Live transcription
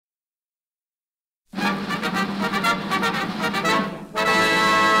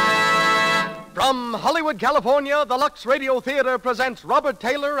From Hollywood, California, the Lux Radio Theater presents Robert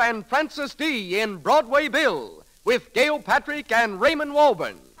Taylor and Francis Dee in Broadway Bill with Gail Patrick and Raymond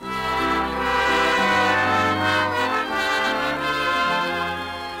Walburn.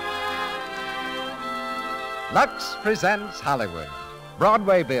 Lux presents Hollywood.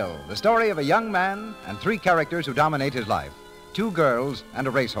 Broadway Bill, the story of a young man and three characters who dominate his life, two girls and a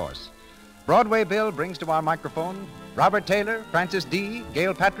racehorse. Broadway Bill brings to our microphone Robert Taylor, Francis Dee,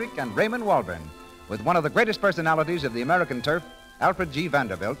 Gail Patrick, and Raymond Walburn, with one of the greatest personalities of the American turf, Alfred G.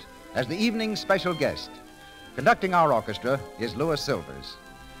 Vanderbilt, as the evening's special guest. Conducting our orchestra is Louis Silvers.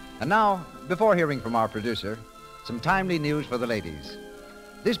 And now, before hearing from our producer, some timely news for the ladies.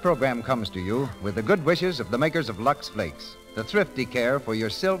 This program comes to you with the good wishes of the makers of Lux Flakes, the thrifty care for your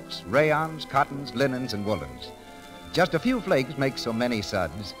silks, rayons, cottons, linens, and woolens. Just a few flakes make so many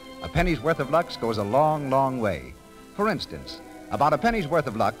suds. A penny's worth of Lux goes a long, long way. For instance, about a penny's worth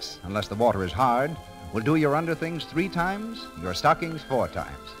of Lux, unless the water is hard, will do your underthings 3 times, your stockings 4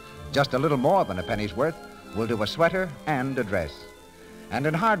 times. Just a little more than a penny's worth will do a sweater and a dress. And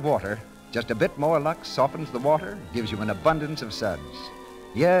in hard water, just a bit more Lux softens the water, gives you an abundance of suds.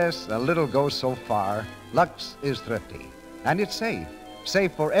 Yes, a little goes so far. Lux is thrifty, and it's safe.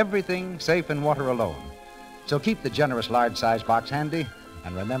 Safe for everything, safe in water alone. So keep the generous large-size box handy,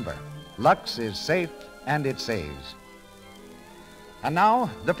 and remember, Lux is safe and it saves. And now,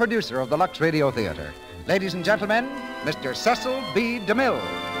 the producer of the Lux Radio Theater. Ladies and gentlemen, Mr. Cecil B. DeMille.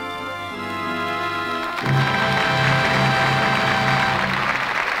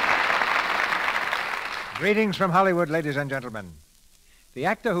 Greetings from Hollywood, ladies and gentlemen. The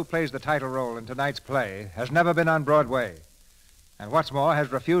actor who plays the title role in tonight's play has never been on Broadway, and what's more,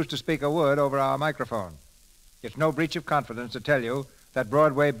 has refused to speak a word over our microphone. It's no breach of confidence to tell you that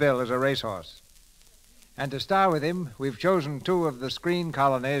Broadway Bill is a racehorse. And to star with him, we've chosen 2 of the screen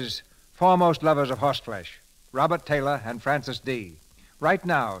colony's foremost lovers of horseflesh, Robert Taylor and Francis Dee. Right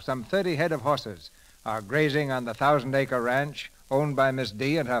now, some 30 head of horses are grazing on the 1,000-acre ranch owned by Miss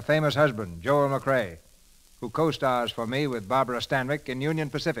Dee and her famous husband, Joel McRae, who co-stars for me with Barbara Stanwyck in Union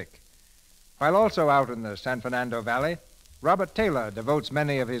Pacific. While also out in the San Fernando Valley, Robert Taylor devotes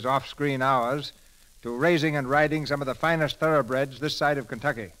many of his off-screen hours to raising and riding some of the finest thoroughbreds this side of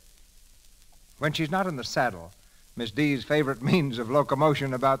Kentucky. When she's not in the saddle, Miss Dee's favorite means of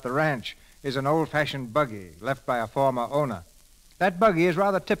locomotion about the ranch is an old-fashioned buggy left by a former owner. That buggy is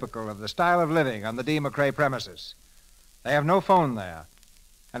rather typical of the style of living on the Dee McRae premises. They have no phone there,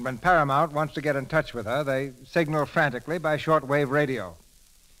 and when Paramount wants to get in touch with her, they signal frantically by shortwave radio.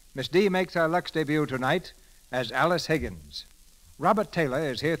 Miss Dee makes her Lux debut tonight as Alice Higgins. Robert Taylor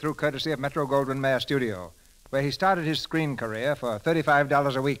is here through courtesy of Metro-Goldwyn-Mayer Studio, where he started his screen career for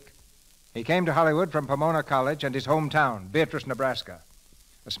 $35 a week. He came to Hollywood from Pomona College and his hometown, Beatrice, Nebraska.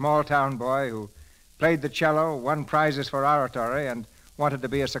 A small-town boy who played the cello, won prizes for oratory, and wanted to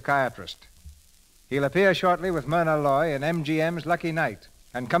be a psychiatrist. He'll appear shortly with Myrna Loy in MGM's Lucky Night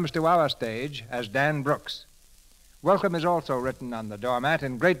and comes to our stage as Dan Brooks. Welcome is also written on the doormat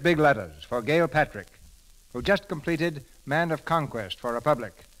in great big letters for Gail Patrick, who just completed Man of Conquest for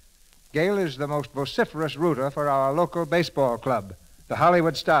Republic. Gail is the most vociferous rooter for our local baseball club, the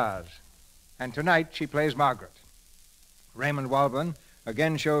Hollywood Stars. And tonight she plays Margaret. Raymond Walburn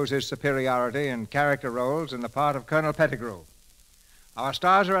again shows his superiority in character roles in the part of Colonel Pettigrew. Our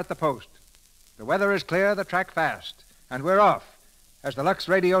stars are at the post. The weather is clear, the track fast, and we're off as the Lux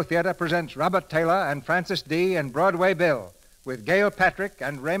Radio Theater presents Robert Taylor and Francis Dee in Broadway Bill with Gail Patrick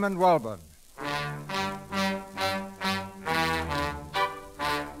and Raymond Walburn.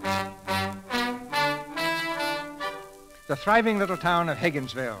 The thriving little town of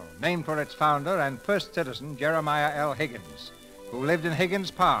Higginsville, named for its founder and first citizen, Jeremiah L. Higgins, who lived in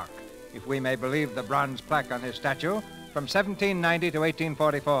Higgins Park, if we may believe the bronze plaque on his statue, from 1790 to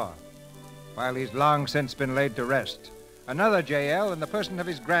 1844. While he's long since been laid to rest, another J.L. in the person of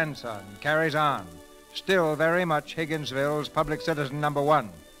his grandson carries on, still very much Higginsville's public citizen number 1.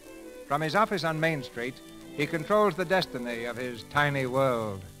 From his office on Main Street, he controls the destiny of his tiny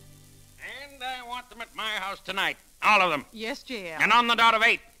world. And I want them at my house tonight. All of them. Yes, J.L. And on the dot of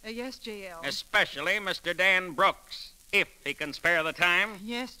 8. Yes, J.L. Especially Mr. Dan Brooks, if he can spare the time.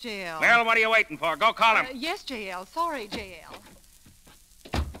 Yes, J.L. Well, what are you waiting for? Go call him. Yes, J.L. Sorry,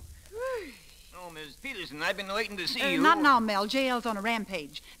 J.L. Oh, Miss Peterson, I've been waiting to see you. Not now, Mel. J.L.'s on a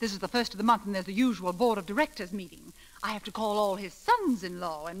rampage. This is the first of the month, and there's the usual board of directors meeting. I have to call all his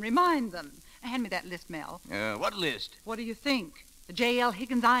sons-in-law and remind them. Hand me that list, Mel. What list? What do you think? The J.L.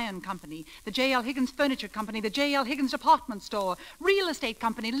 Higgins Iron Company, the J.L. Higgins Furniture Company, the J.L. Higgins Department Store, Real Estate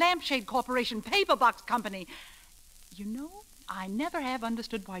Company, Lampshade Corporation, Paper Box Company. You know, I never have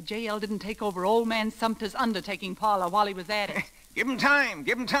understood why J.L. didn't take over old man Sumter's undertaking parlor while he was at it. Give him time.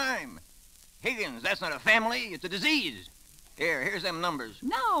 Give him time. Higgins, that's not a family. It's a disease. Here's them numbers.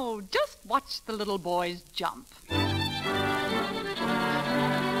 No, just watch the little boys jump.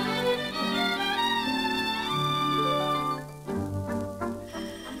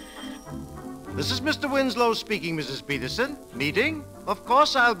 This is Mr. Winslow speaking, Mrs. Peterson. Meeting? Of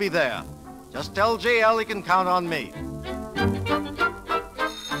course I'll be there. Just tell J.L. he can count on me.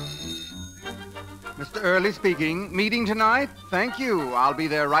 Mr. Early speaking. Meeting tonight? Thank you. I'll be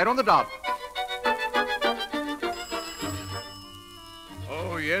there right on the dot.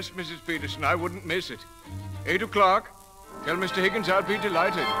 Oh, yes, Mrs. Peterson. I wouldn't miss it. 8 o'clock. Tell Mr. Higgins I'll be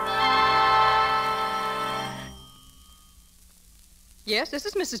delighted. Yes, this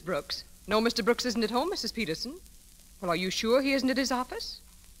is Mrs. Brooks. No, Mr. Brooks isn't at home, Mrs. Peterson. Well, are you sure he isn't at his office?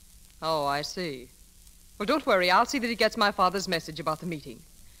 Oh, I see. Well, don't worry. I'll see that he gets my father's message about the meeting.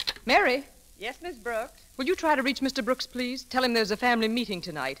 Mary. Yes, Miss Brooks? Will you try to reach Mr. Brooks, please? Tell him there's a family meeting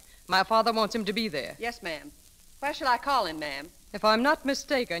tonight. My father wants him to be there. Yes, ma'am. Where shall I call him, ma'am? If I'm not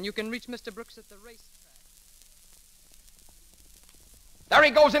mistaken, you can reach Mr. Brooks at the racetrack. There he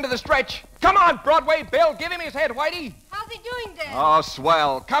goes into the stretch. Come on, Broadway Bill. Give him his head, Whitey. How's he doing, Dad? Oh,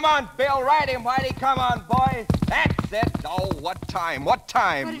 swell. Come on, Bill. Ride him, Whitey. Come on, boy. That's it. Oh, what time? What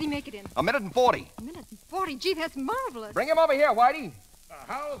time? What did he make it in? 1:40. 1:40? Gee, that's marvelous. Bring him over here, Whitey.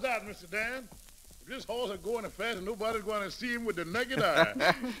 How's that, Mr. Dan? If this horse is going as fast, nobody's going to see him with the naked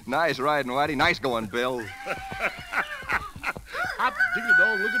eye. Nice riding, Whitey. Nice going, Bill. Hot diggity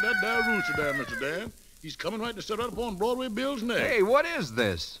dog, look at that there rooster there, Mr. Dan. He's coming right to set right upon Broadway Bill's neck. Hey, what is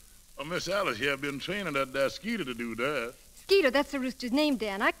this? Miss Alice here been training that Skeeter to do that. Skeeter, that's the rooster's name,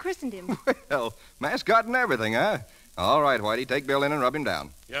 Dan. I christened him. Well, mascot and everything, huh? All right, Whitey. Take Bill in and rub him down.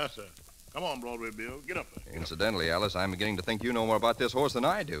 Yes, sir. Come on, Broadway Bill. Get up there. Incidentally, Alice, I'm beginning to think you know more about this horse than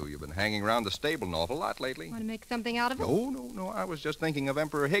I do. You've been hanging around the stable an awful lot lately. Want to make something out of it? No. I was just thinking of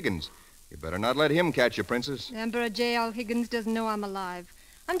Emperor Higgins. You better not let him catch you, Princess. Emperor J.L. Higgins doesn't know I'm alive.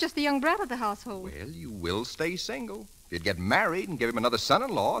 I'm just the young brat of the household. Well, you will stay single. If you'd get married and give him another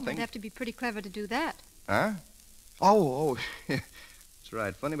son-in-law, I'd have to be pretty clever to do that. Huh? Oh, that's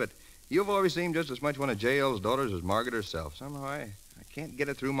right. Funny, but you've always seemed just as much one of J.L.'s daughters as Margaret herself. Somehow I can't get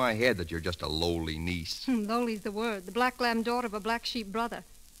it through my head that you're just a lowly niece. Lowly's the word. The black lamb daughter of a black sheep brother.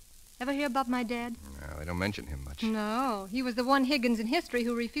 Ever hear about my dad? No, they don't mention him much. No, he was the one Higgins in history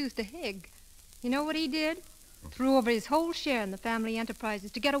who refused to hig. You know what he did? Threw over his whole share in the family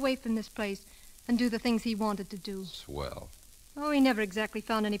enterprises to get away from this place and do the things he wanted to do. Swell. Oh, he never exactly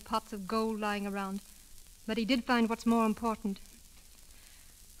found any pots of gold lying around. But he did find what's more important.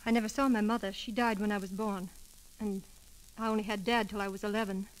 I never saw my mother. She died when I was born. And I only had Dad till I was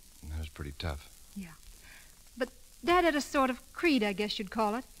 11. That was pretty tough. Yeah. But Dad had a sort of creed, I guess you'd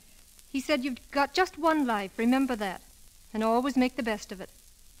call it. He said, you've got just one life, remember that. And always make the best of it.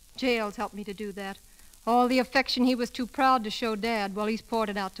 J.L.'s helped me to do that. All the affection he was too proud to show Dad, well, he's poured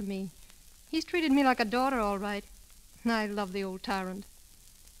it out to me. He's treated me like a daughter, all right. I love the old tyrant.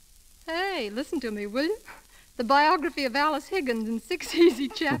 Hey, listen to me, will you? The biography of Alice Higgins in 6 easy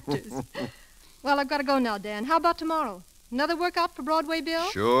chapters. Well, I've got to go now, Dan. How about tomorrow? Another workout for Broadway Bill?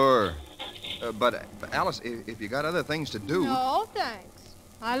 Sure. But Alice, if you got other things to do... No, thanks.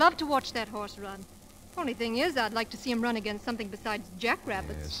 I love to watch that horse run. Only thing is, I'd like to see him run against something besides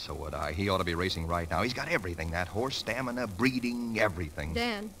jackrabbits. Yes, so would I. He ought to be racing right now. He's got everything, that horse. Stamina, breeding, everything.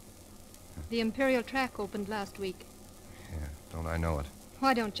 Dan, the Imperial track opened last week. Yeah, don't I know it?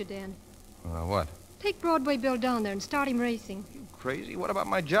 Why don't you, Dan? What? Take Broadway Bill down there and start him racing. You crazy? What about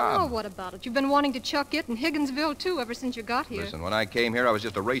my job? Oh, what about it? You've been wanting to chuck it and Higginsville, too, ever since you got here. Listen, when I came here, I was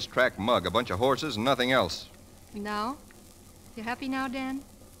just a racetrack mug, a bunch of horses and nothing else. Now? You happy now, Dan?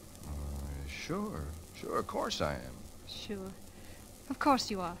 Sure, of course I am. Sure. Of course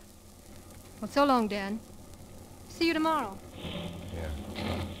you are. Well, so long, Dan. See you tomorrow.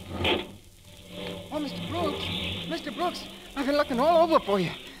 Yeah. Oh, Mr. Brooks, I've been looking all over for you.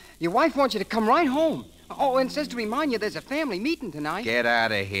 Your wife wants you to come right home. Oh, and says to remind you there's a family meeting tonight. Get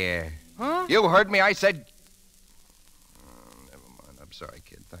out of here. Huh? You heard me. I said... Oh, never mind. I'm sorry,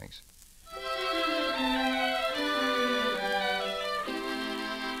 kid. Thanks.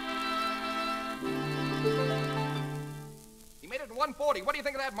 He made it in 1:40. What do you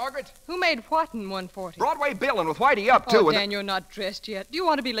think of that, Margaret? Who made what in 1:40? Broadway Bill, and with Whitey up, too. Oh, Dan, you're not dressed yet. Do you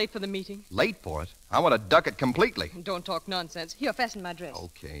want to be late for the meeting? Late for it? I want to duck it completely. Don't talk nonsense. Here, fasten my dress.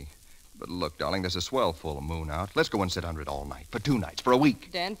 Okay. But look, darling, there's a swell full moon out. Let's go and sit under it all night. For 2 nights. For a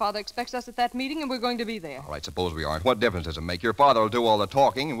week. Dan, Father expects us at that meeting, and we're going to be there. All right, suppose we aren't. What difference does it make? Your father will do all the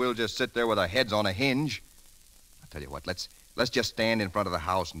talking, and we'll just sit there with our heads on a hinge. Tell you what, let's just stand in front of the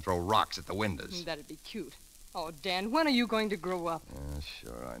house and throw rocks at the windows. That'd be cute. Oh, Dan, when are you going to grow up?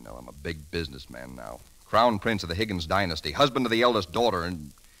 Sure, I know. I'm a big businessman now. Crown Prince of the Higgins dynasty, husband of the eldest daughter,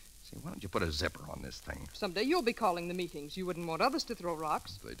 and... See, why don't you put a zipper on this thing? Someday you'll be calling the meetings. You wouldn't want others to throw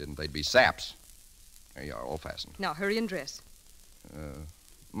rocks. If they didn't, they'd be saps. There you are, all fastened. Now, hurry and dress.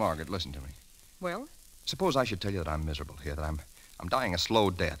 Margaret, listen to me. Well? Suppose I should tell you that I'm miserable here, that I'm dying a slow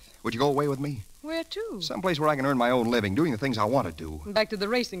death. Would you go away with me? Where to? Someplace where I can earn my own living, doing the things I want to do. Back to the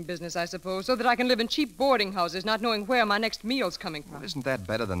racing business, I suppose, so that I can live in cheap boarding houses, not knowing where my next meal's coming from. Well, isn't that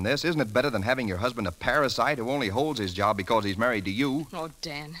better than this? Isn't it better than having your husband a parasite who only holds his job because he's married to you? Oh,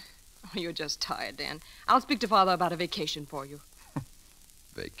 Dan. Oh, you're just tired, Dan. I'll speak to Father about a vacation for you.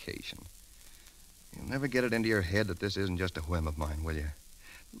 Vacation. You'll never get it into your head that this isn't just a whim of mine, will you?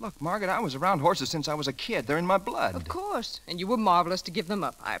 Look, Margaret, I was around horses since I was a kid. They're in my blood. Of course. And you were marvelous to give them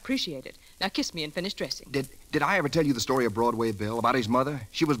up. I appreciate it. Now kiss me and finish dressing. Did I ever tell you the story of Broadway Bill, about his mother?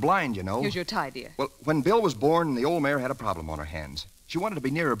 She was blind, you know. Here's your tie, dear. Well, when Bill was born, the old mare had a problem on her hands. She wanted to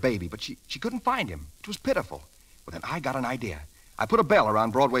be near her baby, but she couldn't find him. It was pitiful. Well, then I got an idea. I put a bell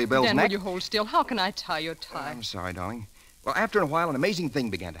around Broadway Bill's Dan, neck. will you hold still? How can I tie your tie? I'm sorry, darling. Well, after a while, an amazing thing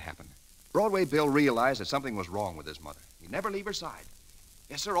began to happen. Broadway Bill realized that something was wrong with his mother. He'd never leave her side.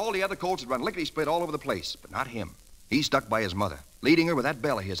 Yes, sir, all the other colts had run lickety-split all over the place, but not him. He stuck by his mother, leading her with that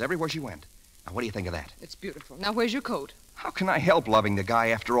bell of his everywhere she went. Now, what do you think of that? It's beautiful. Now, where's your coat? How can I help loving the guy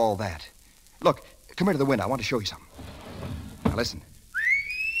after all that? Look, come here to the window. I want to show you something. Now, listen.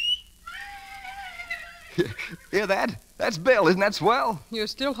 Hear that? That's Bill. Isn't that swell? You're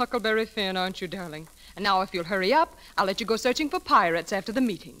still Huckleberry Finn, aren't you, darling? And now, if you'll hurry up, I'll let you go searching for pirates after the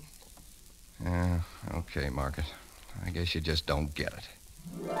meeting. Okay, Margaret. I guess you just don't get it.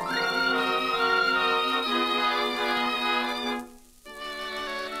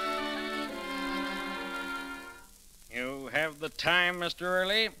 You have the time, Mr.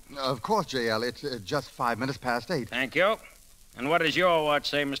 Early? Of course, J.L. It's just 5 minutes past 8. Thank you. And what does your watch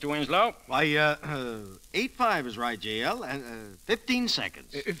say, Mr. Winslow? Why, 8:05 is right, J.L., and 15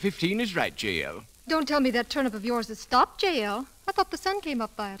 seconds. 15 is right, J.L. Don't tell me that turnip of yours has stopped, J.L. I thought the sun came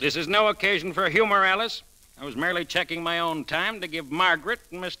up by it. This is no occasion for humor, Alice. I was merely checking my own time to give Margaret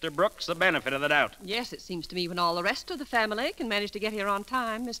and Mr. Brooks the benefit of the doubt. Yes, it seems to me when all the rest of the family can manage to get here on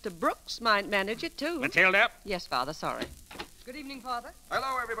time, Mr. Brooks might manage it, too. Matilda? Yes, Father, sorry. Good evening, Father.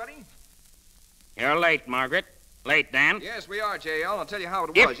 Hello, everybody. You're late, Margaret. Late, Dan. Yes, we are, J.L. I'll tell you how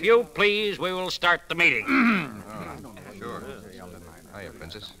it was. If you please, we will start the meeting. Sure. Hiya,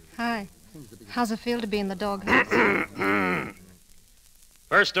 Princess. Hi. How's it feel to be in the doghouse?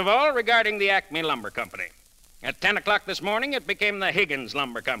 First of all, regarding the Acme Lumber Company. At 10 o'clock this morning, it became the Higgins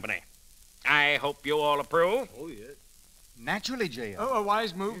Lumber Company. I hope you all approve. Oh, yeah. Naturally, J.L. Oh, a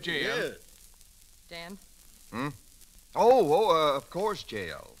wise move, J.L. Yeah. Dan? Of course,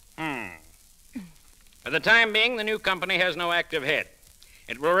 J.L. For the time being, the new company has no active head.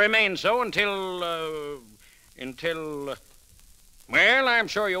 It will remain so until, well, I'm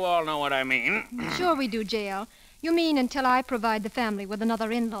sure you all know what I mean. Sure we do, J.L. You mean until I provide the family with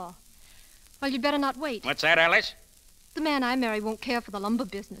another in-law. Well, you'd better not wait. What's that, Alice? The man I marry won't care for the lumber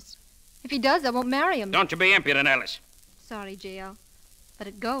business. If he does, I won't marry him. Don't you be impudent, Alice. Sorry, J.L., but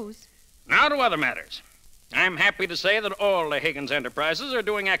it goes. Now to other matters. I'm happy to say that all the Higgins enterprises are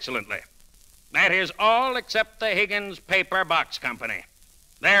doing excellently. That is all except the Higgins Paper Box Company.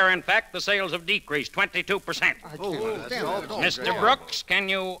 There, in fact, the sales have decreased 22%. Mr. Brooks, can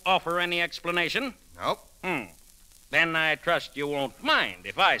you offer any explanation? Nope. Then I trust you won't mind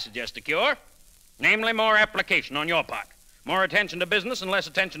if I suggest a cure. Namely, more application on your part. More attention to business and less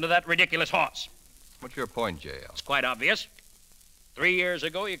attention to that ridiculous horse. What's your point, J.L.? It's quite obvious. 3 years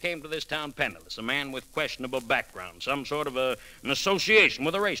ago, you came to this town penniless, a man with questionable background, some sort of an association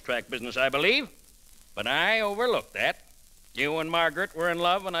with the racetrack business, I believe. But I overlooked that. You and Margaret were in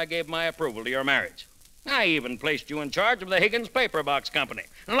love, and I gave my approval to your marriage. I even placed you in charge of the Higgins Paper Box Company,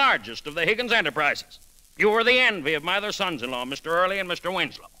 the largest of the Higgins enterprises. You were the envy of my other sons-in-law, Mr. Early and Mr.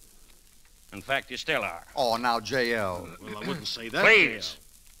 Winslow. In fact, you still are. Oh, now, J.L. Well, I wouldn't say that. Please.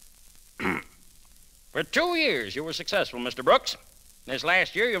 For 2 years, you were successful, Mr. Brooks. This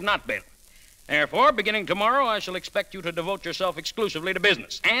last year, you've not been. Therefore, beginning tomorrow, I shall expect you to devote yourself exclusively to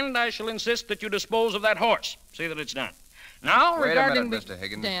business. And I shall insist that you dispose of that horse. See that it's done. Now, Wait regarding a minute, Mr.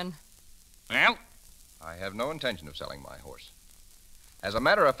 Higgins. Dan. Well? I have no intention of selling my horse. As a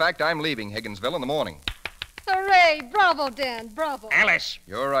matter of fact, I'm leaving Higginsville in the morning. Hooray! Bravo, Dan, bravo. Alice!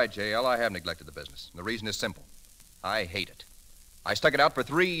 You're right, J.L. I have neglected the business. The reason is simple. I hate it. I stuck it out for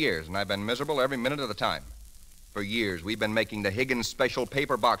 3 years, and I've been miserable every minute of the time. For years, we've been making the Higgins special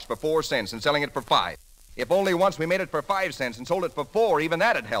paper box for 4 cents and selling it for 5. If only once we made it for 5 cents and sold it for 4, even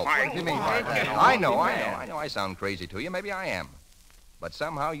that'd help. What do you mean by that? I know I sound crazy to you. Maybe I am. But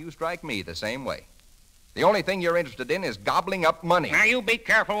somehow you strike me the same way. The only thing you're interested in is gobbling up money. Now, you be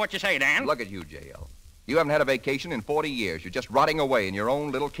careful what you say, Dan. Look at you, J.L. You haven't had a vacation in 40 years. You're just rotting away in your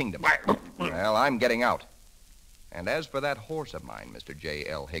own little kingdom. Well, I'm getting out. And as for that horse of mine, Mr.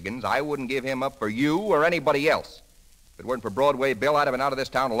 J.L. Higgins, I wouldn't give him up for you or anybody else. If it weren't for Broadway Bill, I'd have been out of this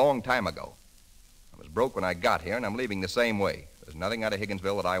town a long time ago. I was broke when I got here, and I'm leaving the same way. There's nothing out of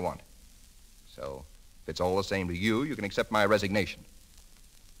Higginsville that I want. So, if it's all the same to you, you can accept my resignation.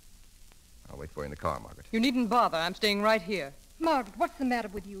 I'll wait for you in the car, Margaret. You needn't bother. I'm staying right here. Margaret, what's the matter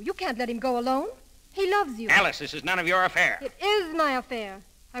with you? You can't let him go alone. He loves you. Alice, this is none of your affair. It is my affair.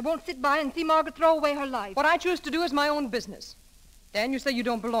 I won't sit by and see Margaret throw away her life. What I choose to do is my own business. Dan, you say you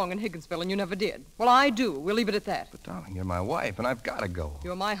don't belong in Higginsville, and you never did. Well, I do. We'll leave it at that. But, darling, you're my wife, and I've got to go.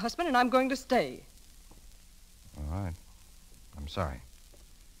 You're my husband, and I'm going to stay. All right. I'm sorry.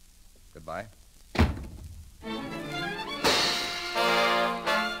 Goodbye.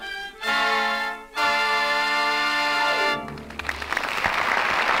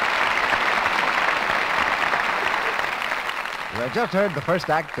 You have just heard the first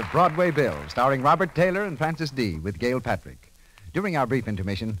act of Broadway Bill, starring Robert Taylor and Francis Dee with Gail Patrick. During our brief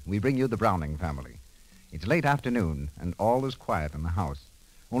intermission, we bring you the Browning family. It's late afternoon, and all is quiet in the house.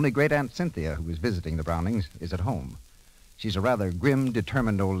 Only Great Aunt Cynthia, who is visiting the Brownings, is at home. She's a rather grim,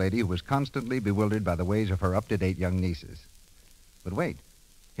 determined old lady who is constantly bewildered by the ways of her up-to-date young nieces. But wait,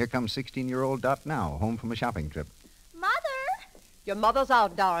 here comes 16-year-old Dot now, home from a shopping trip. Mother! Your mother's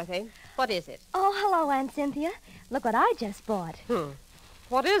out, Dorothy. What is it? Oh, hello, Aunt Cynthia. Look what I just bought.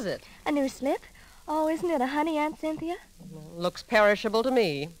 What is it? A new slip. Oh, isn't it a honey, Aunt Cynthia? Looks perishable to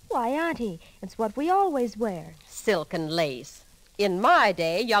me. Why, Auntie, it's what we always wear. Silk and lace. In my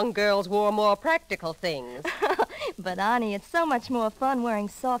day, young girls wore more practical things. But, Auntie, it's so much more fun wearing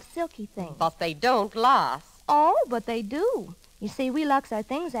soft, silky things. But they don't last. Oh, but they do. You see, we Lux our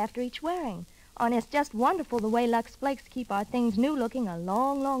things after each wearing. And it's just wonderful the way Lux Flakes keep our things new looking a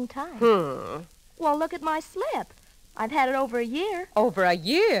long, long time. Well, look at my slip. I've had it over a year. Over a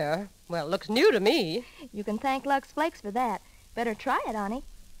year? Well, it looks new to me. You can thank Lux Flakes for that. Better try it, Auntie.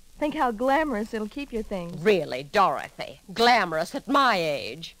 Think how glamorous it'll keep your things. Really, Dorothy? Glamorous at my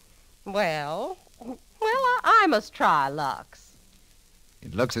age? Well, I must try Lux.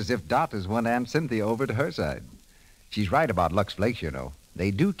 It looks as if Dot has won Aunt Cynthia over to her side. She's right about Lux Flakes, you know. They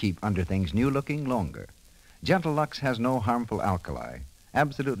do keep underthings new-looking longer. Gentle Lux has no harmful alkali.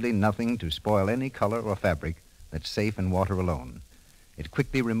 Absolutely nothing to spoil any color or fabric that's safe in water alone. It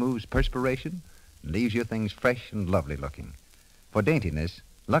quickly removes perspiration and leaves your things fresh and lovely looking. For daintiness,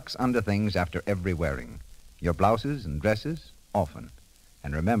 Lux underthings after every wearing. Your blouses and dresses, often.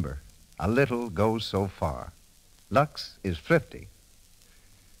 And remember, a little goes so far. Lux is thrifty.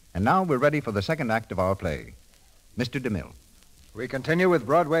 And now we're ready for the second act of our play. Mr. DeMille. We continue with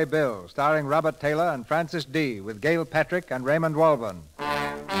Broadway Bill, starring Robert Taylor and Francis Dee, with Gail Patrick and Raymond Walburn.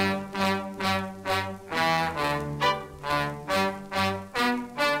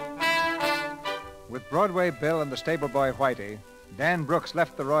 With Broadway Bill and the stable boy Whitey, Dan Brooks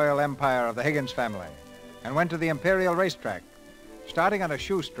left the royal empire of the Higgins family and went to the Imperial Racetrack. Starting on a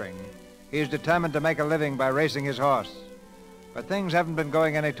shoestring, he is determined to make a living by racing his horse. But things haven't been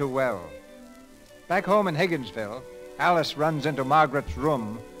going any too well. Back home in Higginsville, Alice runs into Margaret's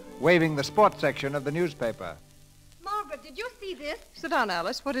room, waving the sports section of the newspaper. Margaret, did you see this? Sit down,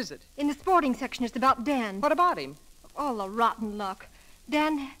 Alice. What is it? In the sporting section, it's about Dan. What about him? All the rotten luck.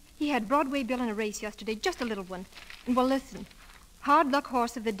 Dan, he had Broadway Bill in a race yesterday, just a little one. And, well, listen. Hard luck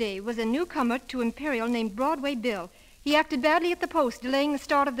horse of the day was a newcomer to Imperial named Broadway Bill. He acted badly at the post, delaying the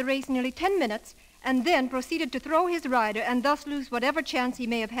start of the race nearly 10 minutes, and then proceeded to throw his rider and thus lose whatever chance he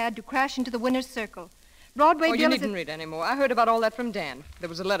may have had to crash into the winner's circle. Broadway Bill you needn't read anymore. I heard about all that from Dan. There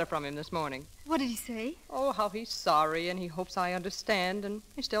was a letter from him this morning. What did he say? Oh, how he's sorry, and he hopes I understand, and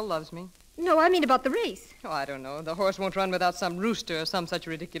he still loves me. No, I mean about the race. Oh, I don't know. The horse won't run without some rooster or some such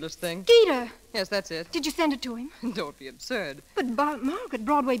ridiculous thing. Skeeter! Yes, that's it. Did you send it to him? Don't be absurd. But, Margaret,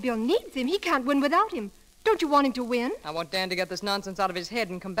 Broadway Bill needs him. He can't win without him. Don't you want him to win? I want Dan to get this nonsense out of his head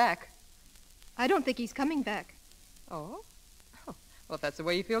and come back. I don't think he's coming back. Oh? Well, if that's the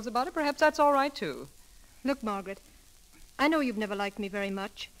way he feels about it, perhaps that's all right, too. Look, Margaret, I know you've never liked me very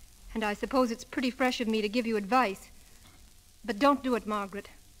much, and I suppose it's pretty fresh of me to give you advice. But don't do it, Margaret.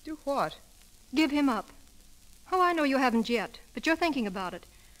 Do what? Give him up. Oh, I know you haven't yet, but you're thinking about it.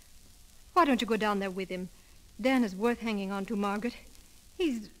 Why don't you go down there with him? Dan is worth hanging on to, Margaret.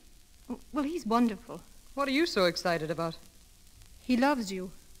 He's wonderful. What are you so excited about? He loves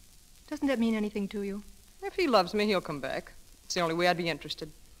you. Doesn't that mean anything to you? If he loves me, he'll come back. It's the only way I'd be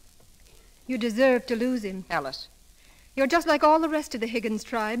interested. You deserve to lose him. Alice. You're just like all the rest of the Higgins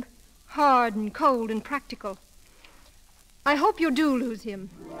tribe. Hard and cold and practical. I hope you do lose him.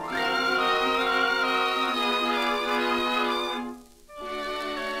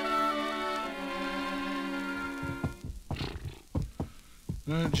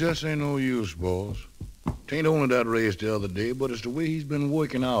 It just ain't no use, boss. Tain't only that race the other day, but it's the way he's been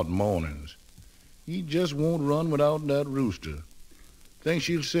working out mornings. He just won't run without that rooster. Think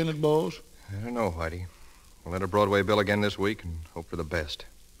she'll send it, boss? I don't know, Whitey. We'll enter Broadway Bill again this week and hope for the best.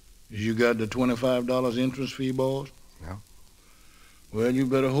 You got the $25 interest fee, boss? No. Well, you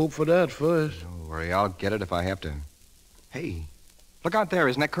better hope for that first. Don't worry, I'll get it if I have to. Hey, look out there.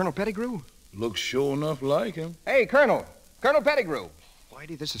 Isn't that Colonel Pettigrew? Looks sure enough like him. Hey, Colonel. Colonel Pettigrew.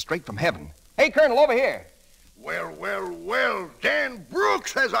 Whitey, this is straight from heaven. Hey, Colonel, over here. Well, Dan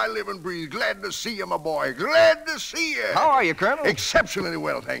Brooks, as I live and breathe. Glad to see you, my boy. Glad to see you. How are you, Colonel? Exceptionally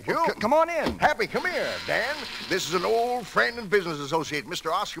well, thank you. Well, come on in. Happy, come here, Dan. This is an old friend and business associate,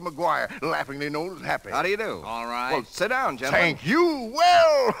 Mr. Oscar McGuire, laughingly known as Happy. How do you do? All right. Well, sit down, gentlemen. Thank you.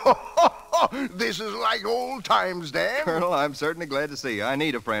 Well, this is like old times, Dan. Colonel, I'm certainly glad to see you. I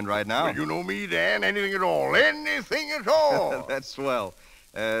need a friend right now. Well, you know me, Dan. Anything at all. Anything at all. That's swell.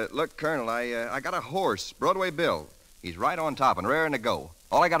 Look, Colonel, I got a horse, Broadway Bill. He's right on top and raring to go.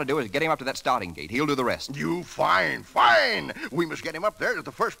 All I got to do is get him up to that starting gate. He'll do the rest. You fine, fine. We must get him up there at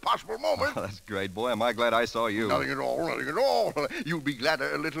the first possible moment. Oh, that's great, boy. Am I glad I saw you. Nothing at all, nothing at all. You'll be glad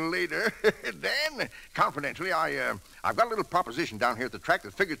a little later. Dan, confidentially, I've got a little proposition down here at the track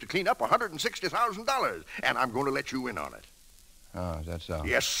that figures to clean up $160,000, and I'm going to let you in on it. Oh, is that so?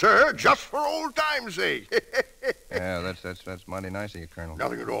 Yes, sir, just for old time's sake. Yeah, that's mighty nice of you, Colonel.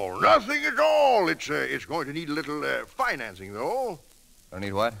 Nothing at all, nothing at all. It's going to need a little financing, though. Don't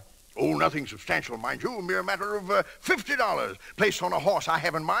need what? Oh, nothing substantial, mind you. A mere matter of $50 placed on a horse I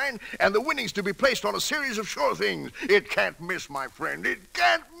have in mind, and the winnings to be placed on a series of sure things. It can't miss, my friend. It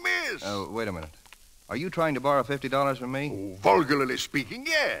can't miss. Oh, wait a minute. Are you trying to borrow $50 from me? Oh, vulgarly speaking,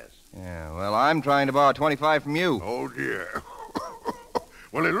 yes. Yeah, well, I'm trying to borrow $25 from you. Oh, dear.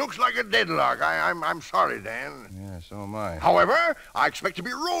 Well, it looks like a deadlock. I'm sorry, Dan. Yeah, so am I. However, I expect to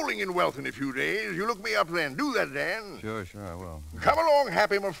be rolling in wealth in a few days. You look me up then. Do that, Dan. Sure, I will. Come along,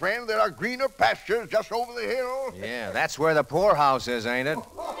 Happy, my friend. There are greener pastures just over the hill. Yeah, that's where the poorhouse is, ain't it?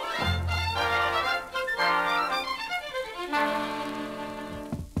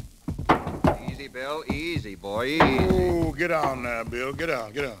 Easy, Bill. Easy, boy. Easy. Oh, get on now, Bill. Get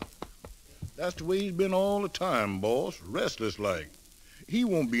on. That's the way he's been all the time, boss. Restless like. He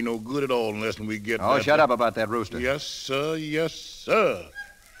won't be no good at all unless we get Oh, shut up about that rooster. Yes, sir.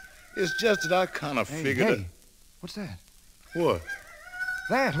 It's just that I kind of figured Hey, it. what's that? What?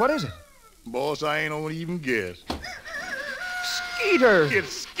 What is it? Boss, I ain't gonna even guess. Skeeter!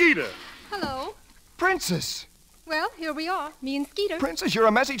 It's Skeeter! Hello. Princess! Well, here we are, me and Skeeter. Princess, you're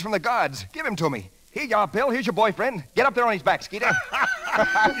a message from the gods. Give him to me. Here you are, Bill. Here's your boyfriend. Get up there on his back, Skeeter.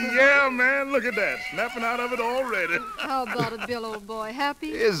 Yeah, man, look at that. Snapping out of it already. How about it, Bill, old boy?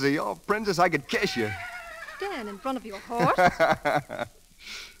 Happy? Is he? Oh, Princess, I could kiss you. Stand in front of your horse.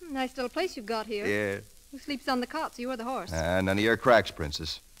 Nice little place you've got here. Yeah. Who sleeps on the cots, you or the horse? None of your cracks,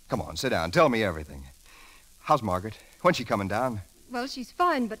 Princess. Come on, sit down. Tell me everything. How's Margaret? When's she coming down? Well, she's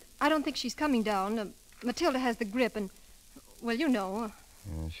fine, but I don't think she's coming down. Matilda has the grip, and, well, you know.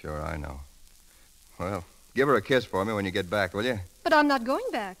 Yeah, sure, I know. Well, give her a kiss for me when you get back, will you? But I'm not going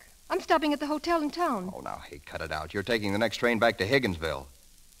back. I'm stopping at the hotel in town. Oh, now, hey, cut it out. You're taking the next train back to Higginsville.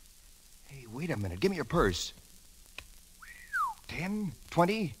 Hey, wait a minute. Give me your purse. 10,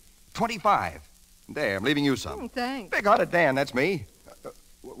 20, 25. There, I'm leaving you some. Thanks. Big-hearted Dan, that's me.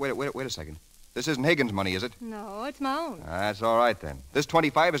 Wait a second. This isn't Higgins' money, is it? No, it's my own. That's all right, then. This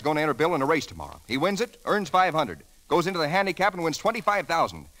 25 is going to enter Bill in a race tomorrow. He wins it, earns 500, goes into the handicap and wins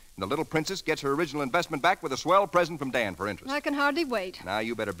 25,000. And the little princess gets her original investment back with a swell present from Dan for interest. I can hardly wait. Now,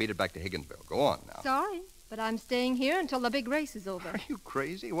 you better beat it back to Higginsville. Go on, now. Sorry, but I'm staying here until the big race is over. Are you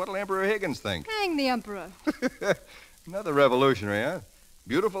crazy? What'll Emperor Higgins think? Hang the emperor. Another revolutionary, huh?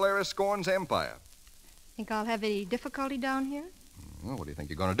 Beautiful heiress scorns empire. Think I'll have any difficulty down here? Well, what do you think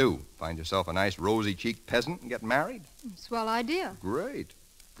you're going to do? Find yourself a nice rosy-cheeked peasant and get married? Swell idea. Great.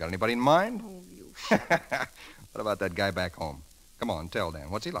 Got anybody in mind? Oh, you What about that guy back home? Come on, tell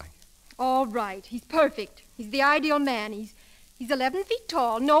Dan. What's he like? All right. He's perfect. He's the ideal man. He's 11 feet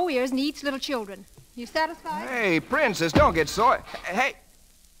tall, no ears, and eats little children. You satisfied? Hey, Princess, don't get sore. Hey,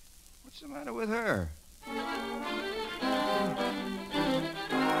 what's the matter with her?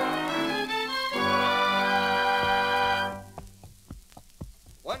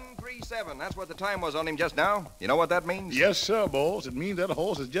 3-7. That's what the time was on him just now. You know what that means? Yes, sir, boss. It means that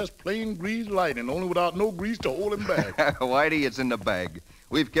horse is just plain greased lightning, only without no grease to hold him back. Whitey, it's in the bag.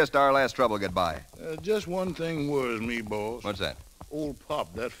 We've kissed our last trouble goodbye. Just one thing worries me, boss. What's that? Old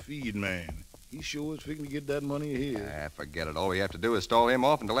Pop, that feed man. He sure is figuring to get that money here. Forget it. All we have to do is stall him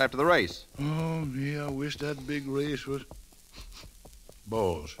off until after the race. Oh, yeah, I wish that big race was...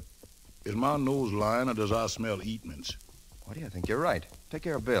 Boss, is my nose lying or does I smell eatments? What do you think? You're right. Take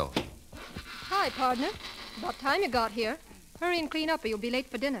care of Bill. Hi, partner. About time you got here. Hurry and clean up or you'll be late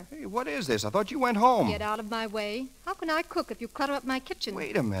for dinner. Hey, what is this? I thought you went home. Get out of my way. How can I cook if you clutter up my kitchen?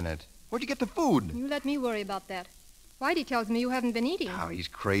 Wait a minute. Where'd you get the food? You let me worry about that. Whitey tells me you haven't been eating. Oh, he's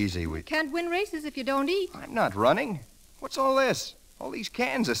crazy. You can't win races if you don't eat. I'm not running. What's all this? All these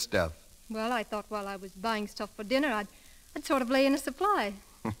cans of stuff. Well, I thought while I was buying stuff for dinner, I'd sort of lay in a supply.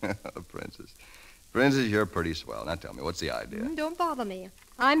 Princess. Princess, you're pretty swell. Now tell me, what's the idea? Don't bother me.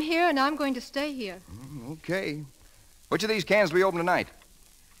 I'm here and I'm going to stay here. Okay. Which of these cans do we open tonight?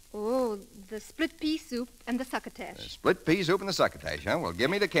 Oh, the split pea soup and the succotash. Split pea soup and the succotash, huh? Well,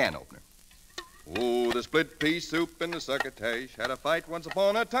 give me the can opener. Oh, the split pea soup and the succotash had a fight once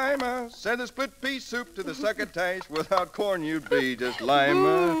upon a time. Said the split pea soup to the succotash, without corn you'd be just lime.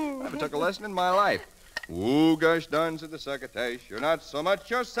 I never took a lesson in my life. Ooh, gosh darn, said the succotash, you're not so much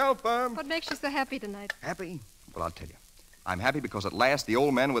yourself. What makes you so happy tonight? Happy? Well, I'll tell you. I'm happy because at last the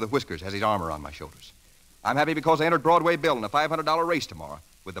old man with the whiskers has his arm around my shoulders. I'm happy because I entered Broadway Bill in a $500 race tomorrow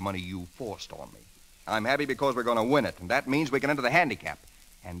with the money you forced on me. I'm happy because we're going to win it, and that means we can enter the handicap.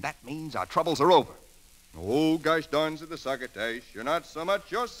 And that means our troubles are over. Oh, gosh darn, said the succotash, you're not so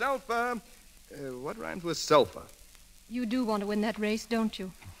much yourself. What rhymes with selfa? You do want to win that race, don't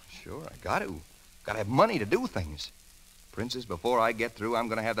you? Sure, I got to. Got to have money to do things. Princess, before I get through, I'm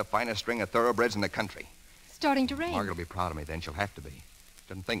going to have the finest string of thoroughbreds in the country. Starting to rain. Margaret will be proud of me then. She'll have to be.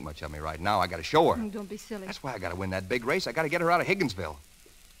 Doesn't think much of me right now. I got to show her. Don't be silly. That's why I got to win that big race. I got to get her out of Higginsville.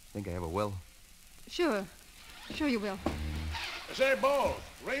 Think I ever will? Sure. Sure you will. Say, boss,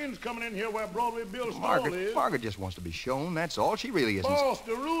 rain's coming in here where Broadway Bill's stall is. Margaret just wants to be shown. That's all. She really isn't. Boss,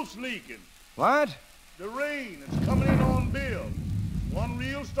 the roof's leaking. What? The rain. It's coming in on Bill. One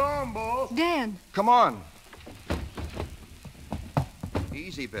real storm, boss. Dan. Come on.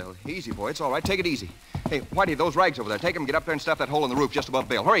 Easy, Bill. Easy, boy. It's all right. Take it easy. Hey, Whitey, those rags over there. Take them, get up there and stuff that hole in the roof just above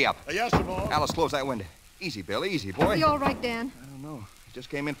Bill. Hurry up. Yes, sir, boss. Alice, close that window. Easy, Bill. Easy, boy. Are you all right, Dan? I don't know. He just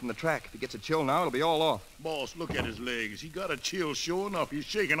came in from the track. If he gets a chill now, it'll be all off. Boss, look at his legs. He got a chill sure enough. He's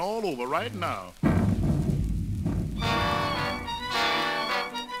shaking all over right now.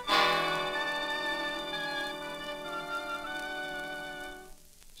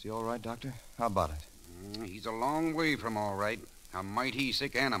 Is he all right, Doctor? How about it? He's a long way from all right. A mighty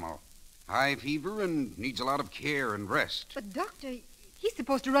sick animal. High fever and needs a lot of care and rest. But, Doctor, he's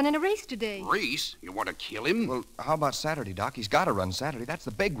supposed to run in a race today. Race? You want to kill him? Well, how about Saturday, Doc? He's got to run Saturday. That's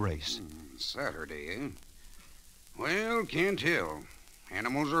the big race. Saturday, eh? Well, can't tell.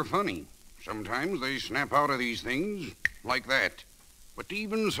 Animals are funny. Sometimes they snap out of these things like that. But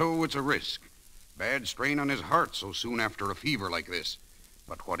even so, it's a risk. Bad strain on his heart so soon after a fever like this.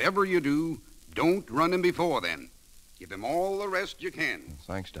 But whatever you do, don't run him before then. Give him all the rest you can.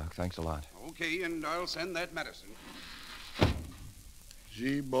 Thanks, Doc. Thanks a lot. Okay, and I'll send that medicine.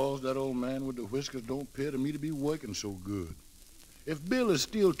 Gee, boss, that old man with the whiskers don't appear to me to be working so good. If Bill is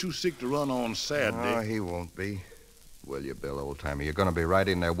still too sick to run on Saturday... Oh, he won't be. Will you, Bill, old-timer? You're going to be right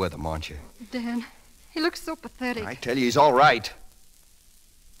in there with him, aren't you? Dan, he looks so pathetic. I tell you, he's all right.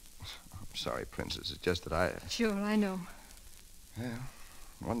 I'm sorry, Princess. It's just that I... Sure, I know. Yeah,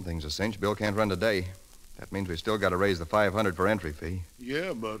 one thing's a cinch. Bill can't run today. That means we still got to raise the $500 for entry fee.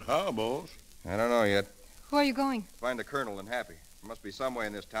 Yeah, but how, boss? I don't know yet. Who are you going? Find the colonel and Happy. There must be some way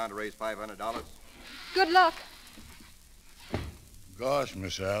in this town to raise $500. Good luck. Gosh,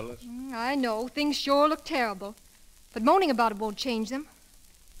 Miss Alice. I know. Things sure look terrible. But moaning about it won't change them.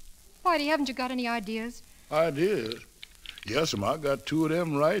 Whitey, haven't you got any ideas? Ideas? Yes, I got two of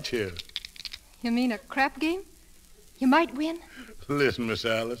them right here. You mean a crap game? You might win? Listen, Miss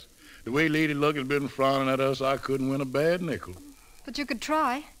Alice. The way Lady Luck has been frowning at us, I couldn't win a bad nickel. But you could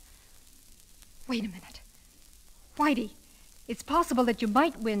try. Wait a minute. Whitey, it's possible that you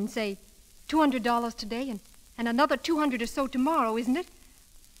might win, say, $200 today and another $200 or so tomorrow, isn't it?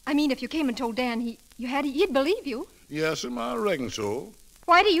 I mean, if you came and told Dan he'd believe you. Yes, I reckon so.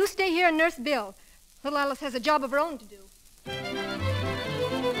 Whitey, you stay here and nurse Bill. Little Alice has a job of her own to do.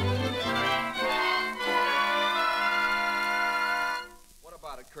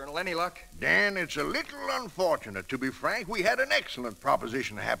 Colonel, any luck? Dan, it's a little unfortunate, to be frank. We had an excellent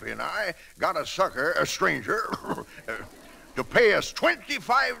proposition, Happy and I. Got a sucker, a stranger, to pay us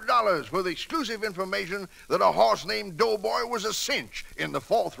 $25 for the exclusive information that a horse named Doughboy was a cinch in the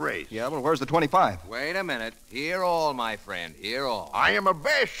 4th race. Yeah, well, where's the 25? Wait a minute. Hear all, my friend. Hear all. I am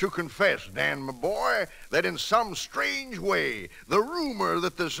abashed to confess, Dan, my boy, that in some strange way, the rumor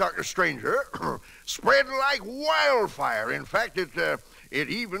that the stranger spread like wildfire. In fact, it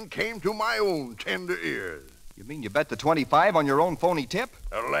even came to my own tender ears. You mean you bet the 25 on your own phony tip?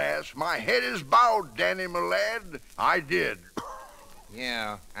 Alas, my head is bowed, Danny, my lad. I did.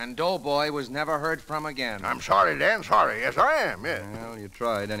 Yeah, and Doughboy was never heard from again. I'm sorry, Dan, sorry. Yes, I am, yes. Well, you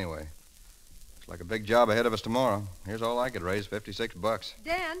tried anyway. Looks like a big job ahead of us tomorrow. Here's all I could raise, $56.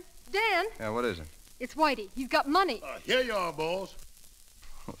 Dan? Yeah, what is it? It's Whitey. He's got money. Here you are, boss.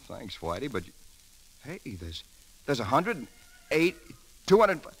 Oh, thanks, Whitey, but... Hey, there's 108...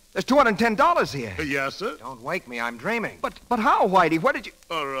 200... There's $210 here. Yes, sir. Don't wake me. I'm dreaming. But how, Whitey? Where did you...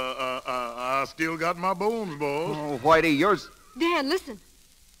 I still got my bones, boss. Oh, Whitey, yours... Dan, listen.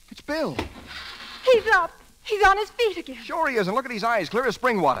 It's Bill. He's up. He's on his feet again. Sure he is, and look at these eyes, clear as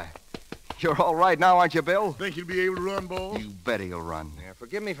spring water. You're all right now, aren't you, Bill? Think you'll be able to run, boss? You bet he'll run. Yeah,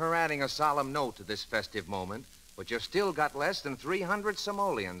 forgive me for adding a solemn note to this festive moment, but you've still got less than 300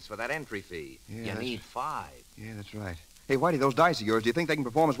 simoleons for that entry fee. Yeah, you need 5. Yeah, that's right. Hey, Whitey, those dice of yours, do you think they can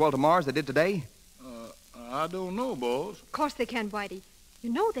perform as well tomorrow as they did today? I don't know, boss. Of course they can, Whitey.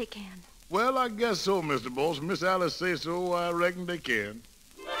 You know they can. Well, I guess so, Mr. Boss. If Miss Alice says so, I reckon they can.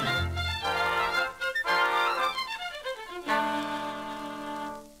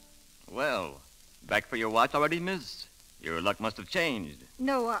 Well, back for your watch already, miss? Your luck must have changed.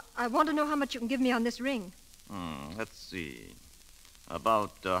 No, I want to know how much you can give me on this ring. Let's see.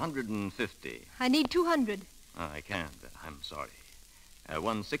 About 150. I need 200. I can't. I'm sorry.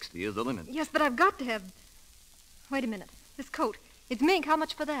 160 is the limit. Yes, but I've got to have... Wait a minute. This coat. It's mink. How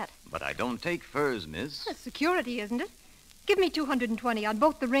much for that? But I don't take furs, miss. That's security, isn't it? Give me 220 on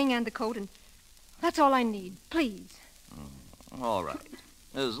both the ring and the coat, and that's all I need. Please. All right.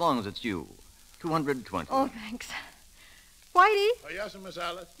 As long as it's you. 220. Oh, thanks. Whitey? Yes, sir, Miss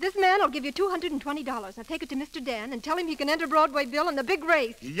Alice? This man will give you $220. Now take it to Mr. Dan and tell him he can enter Broadway Bill in the big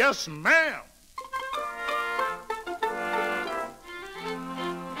race. Yes, ma'am.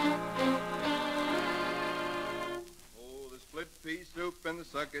 Split pea soup and the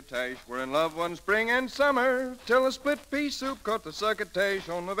succotash were in love one spring and summer, till the split pea soup caught the succotash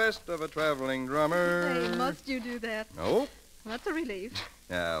on the vest of a traveling drummer. Hey, must you do that? No. That's a relief.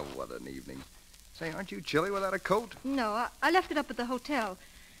 Ah, what an evening. Say, aren't you chilly without a coat? No, I left it up at the hotel.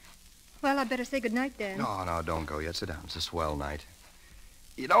 Well, I'd better say goodnight, Dan. No, don't go yet. Sit down. It's a swell night.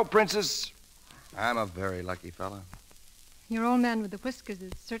 You know, Princess, I'm a very lucky fella. Your old man with the whiskers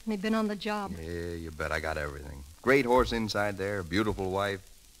has certainly been on the job. Yeah, you bet I got everything. Great horse inside there, beautiful wife,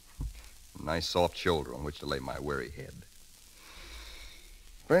 nice soft shoulder on which to lay my weary head.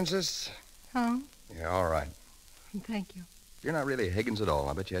 Princess? Huh? Yeah, all right. Thank you. You're not really a Higgins at all.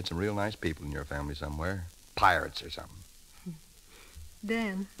 I bet you had some real nice people in your family somewhere. Pirates or something.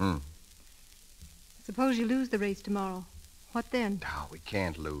 Dan. Suppose you lose the race tomorrow. What then? No, we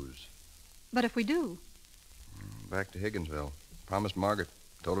can't lose. But if we do? Back to Higginsville. Promised Margaret.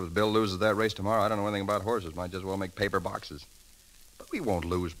 Told her if Bill loses that race tomorrow, I don't know anything about horses. Might just well make paper boxes. But we won't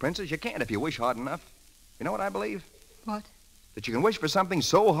lose, Princess. You can't if you wish hard enough. You know what I believe? What? That you can wish for something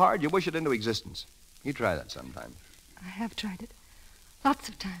so hard you wish it into existence. You try that sometime. I have tried it. Lots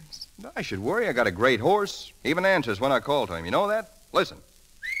of times. I should worry. I got a great horse. Even answers when I call to him. You know that? Listen.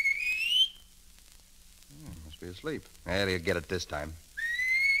 Must be asleep. Well, he'll get it this time.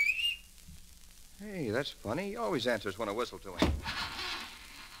 Hey, that's funny. He always answers when I whistle to him.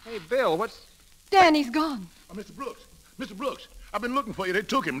 Hey, Bill, what's... Danny's gone. Mr. Brooks, I've been looking for you. They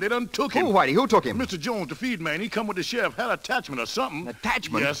took him. They done took him. Who, Whitey? Who took him? Mr. Jones, the feed man. He come with the sheriff. Had an attachment or something. An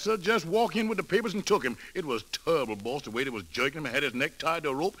attachment? Yes, sir. Just walk in with the papers and took him. It was terrible, boss, the way they was jerking him. Had his neck tied to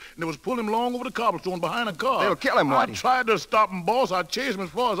a rope, and they was pulling him along over the cobblestone behind a car. They'll kill him, Whitey. I tried to stop him, boss. I chased him as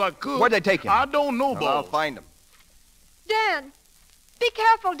far as I could. Where'd they take him? I don't know, Well, boss. I'll find him. Dan! Be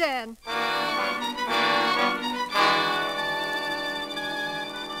careful, Dan.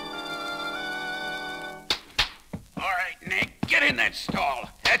 All right, Nick, get in that stall.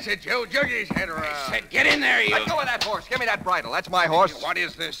 That's it, Joe. Jug his head around. I said, get in there, you. Let go of that horse. Give me that bridle. That's my horse. What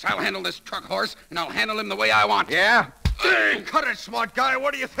is this? I'll handle this truck horse, and I'll handle him the way I want. Yeah? Cut it, smart guy.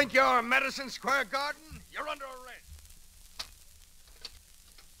 What do you think you are, Madison Square Garden? You're under arrest.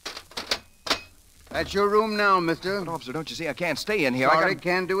 That's your room now, mister. But, officer, don't you see I can't stay in here? Sorry,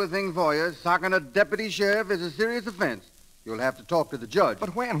 can't do a thing for you. Socking a deputy sheriff is a serious offense. You'll have to talk to the judge.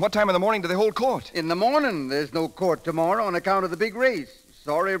 But when? What time in the morning do they hold court? In the morning. There's no court tomorrow on account of the big race.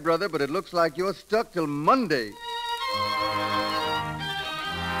 Sorry, brother, but it looks like you're stuck till Monday.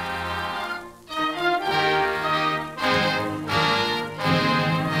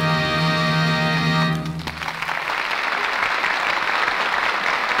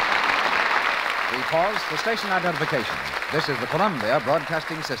 station identification. This is the Columbia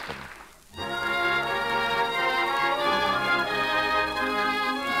Broadcasting System.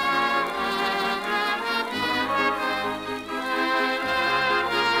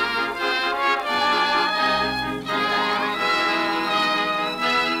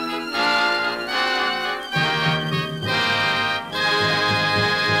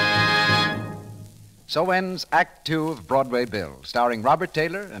 So ends Act Two of Broadway Bill, starring Robert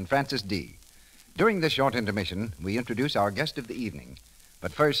Taylor and Francis D. During this short intermission, we introduce our guest of the evening.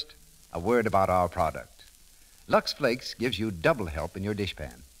 But first, a word about our product. Lux Flakes gives you double help in your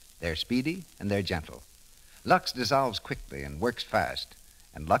dishpan. They're speedy and they're gentle. Lux dissolves quickly and works fast,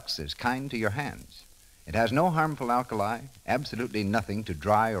 and Lux is kind to your hands. It has no harmful alkali, absolutely nothing to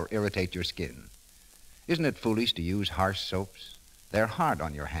dry or irritate your skin. Isn't it foolish to use harsh soaps? They're hard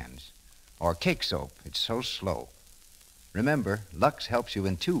on your hands. Or cake soap, it's so slow. Remember, Lux helps you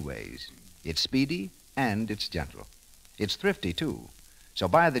in two ways. It's speedy and it's gentle. It's thrifty, too. So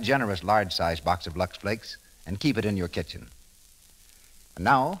buy the generous large-sized box of Lux Flakes and keep it in your kitchen. And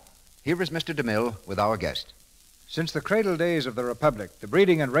now, here is Mr. DeMille with our guest. Since the cradle days of the Republic, the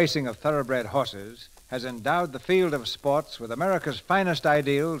breeding and racing of thoroughbred horses has endowed the field of sports with America's finest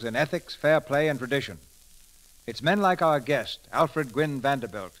ideals in ethics, fair play, and tradition. It's men like our guest, Alfred Gwynn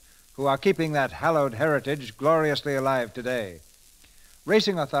Vanderbilt, who are keeping that hallowed heritage gloriously alive today.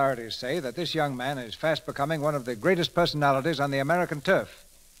 Racing authorities say that this young man is fast becoming one of the greatest personalities on the American turf.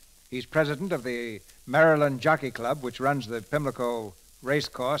 He's president of the Maryland Jockey Club, which runs the Pimlico Race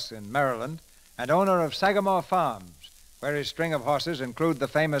Course in Maryland, and owner of Sagamore Farms, where his string of horses include the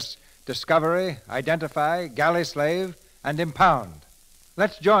famous Discovery, Identify, Galley Slave, and Impound.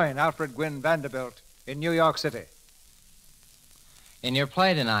 Let's join Alfred Gwynn Vanderbilt in New York City. In your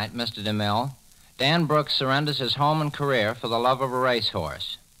play tonight, Mr. DeMille, Dan Brooks surrenders his home and career for the love of a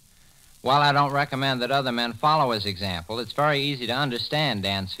racehorse. While I don't recommend that other men follow his example, it's very easy to understand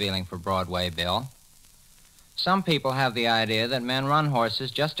Dan's feeling for Broadway Bill. Some people have the idea that men run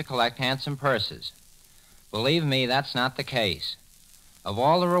horses just to collect handsome purses. Believe me, that's not the case. Of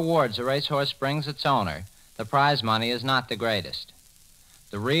all the rewards a racehorse brings its owner, the prize money is not the greatest.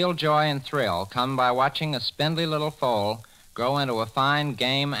 The real joy and thrill come by watching a spindly little foal grow into a fine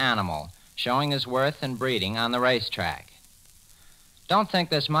game animal, showing his worth and breeding on the racetrack. Don't think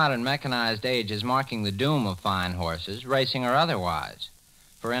this modern mechanized age is marking the doom of fine horses, racing or otherwise.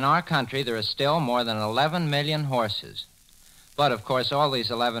 For in our country there are still more than 11 million horses. But, of course, all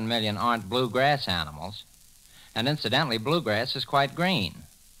these 11 million aren't bluegrass animals. And incidentally, bluegrass is quite green.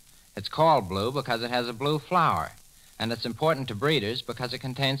 It's called blue because it has a blue flower, and it's important to breeders because it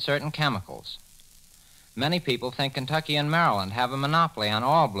contains certain chemicals. Many people think Kentucky and Maryland have a monopoly on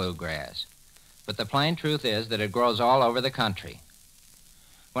all bluegrass, but the plain truth is that it grows all over the country.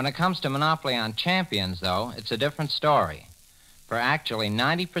 When it comes to monopoly on champions, though, it's a different story, for actually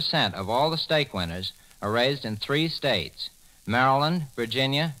 90% of all the stake winners are raised in 3 states, Maryland,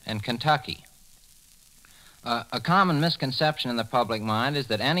 Virginia, and Kentucky. A common misconception in the public mind is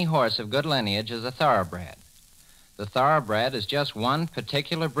that any horse of good lineage is a thoroughbred. The thoroughbred is just one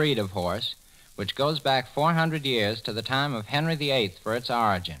particular breed of horse which goes back 400 years to the time of Henry VIII for its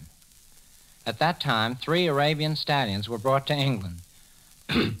origin. At that time, 3 Arabian stallions were brought to England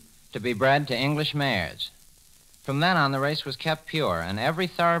to be bred to English mares. From then on, the race was kept pure, and every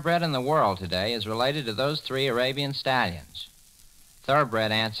thoroughbred in the world today is related to those 3 Arabian stallions.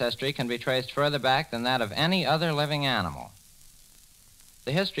 Thoroughbred ancestry can be traced further back than that of any other living animal.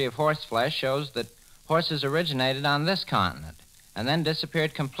 The history of horseflesh shows that horses originated on this continent and then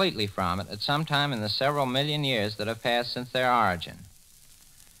disappeared completely from it at some time in the several million years that have passed since their origin.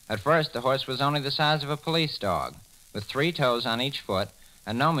 At first, the horse was only the size of a police dog, with 3 toes on each foot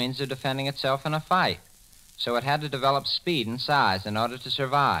and no means of defending itself in a fight, so it had to develop speed and size in order to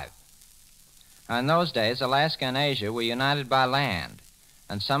survive. Now, in those days, Alaska and Asia were united by land,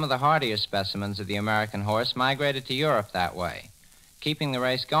 and some of the hardier specimens of the American horse migrated to Europe that way, keeping the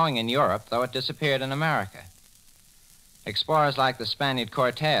race going in Europe, though it disappeared in America. Explorers like the Spaniard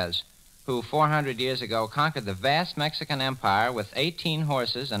Cortez, who 400 years ago conquered the vast Mexican Empire with 18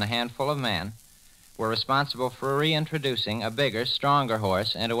 horses and a handful of men, were responsible for reintroducing a bigger, stronger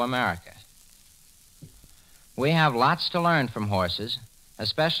horse into America. We have lots to learn from horses,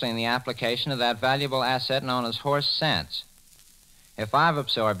 especially in the application of that valuable asset known as horse sense. If I've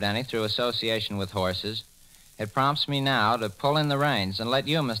absorbed any through association with horses, it prompts me now to pull in the reins and let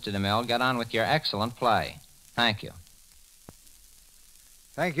you, Mr. DeMille, get on with your excellent play. Thank you.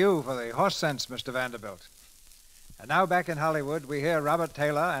 Thank you for the horse sense, Mr. Vanderbilt. And now back in Hollywood, we hear Robert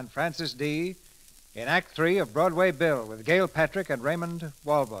Taylor and Francis D. in Act 3 of Broadway Bill with Gail Patrick and Raymond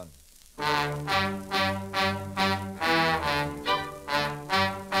Walburn.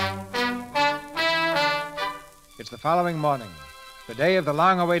 the following morning, the day of the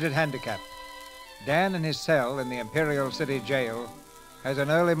long-awaited handicap. Dan, in his cell in the Imperial City Jail, has an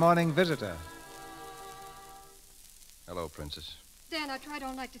early morning visitor. Hello, Princess. Dan, I tried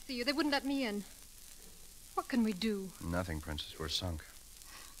all night to see you. They wouldn't let me in. What can we do? Nothing, Princess. We're sunk.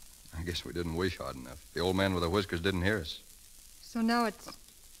 I guess we didn't wish hard enough. The old man with the whiskers didn't hear us. So now it's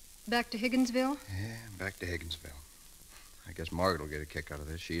back to Higginsville? Yeah, back to Higginsville. I guess Margaret will get a kick out of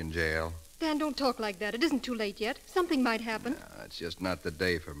this. She in jail. Dan, don't talk like that. It isn't too late yet. Something might happen. No, it's just not the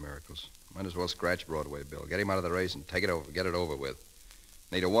day for miracles. Might as well scratch Broadway Bill. Get him out of the race and take it over. Get it over with.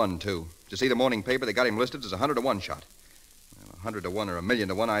 Need a 1, too. Did you see the morning paper? They got him listed as a 100-to-1 shot. Well, 100-to-1 or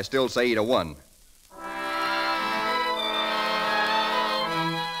 1,000,000-to-1, I still say he'd have won.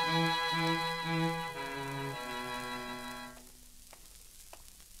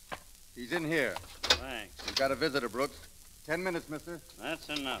 He's in here. Thanks. We've got a visitor, Brooks. 10 minutes, mister. That's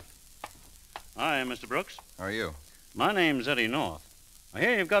enough. Hi, Mr. Brooks. How are you? My name's Eddie North. I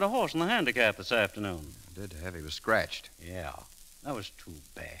hear you've got a horse in the handicap this afternoon. I did have. He was scratched. Yeah, that was too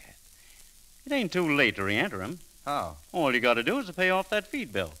bad. It ain't too late to re-enter him. How? All you got to do is to pay off that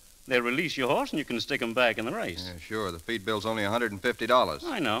feed bill. They'll release your horse and you can stick him back in the race. Yeah, sure. The feed bill's only $150.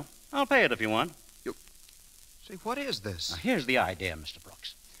 I know. I'll pay it if you want. See, what is this? Now, here's the idea, Mr.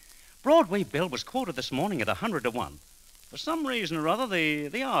 Brooks. Broadway Bill was quoted this morning at 100-to-1. For some reason or other,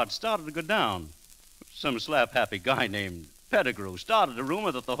 the odds started to go down. Some slap-happy guy named Pettigrew started a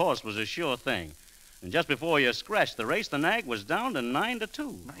rumor that the horse was a sure thing. And just before you scratched the race, the nag was down to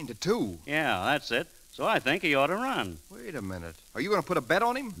 9-2. 9-2? Yeah, that's it. So I think he ought to run. Wait a minute. Are you going to put a bet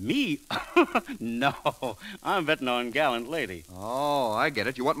on him? Me? No. I'm betting on Gallant Lady. Oh, I get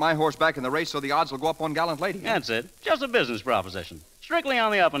it. You want my horse back in the race so the odds will go up on Gallant Lady. That's it. Just a business proposition. Strictly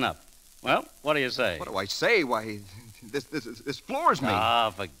on the up and up. Well, what do you say? What do I say? Why, this floors me. Ah,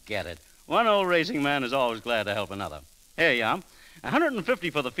 forget it. One old racing man is always glad to help another. Here you are.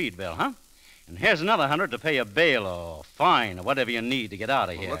 $150 for the feed bill, huh? And here's another $100 to pay a bail or fine or whatever you need to get out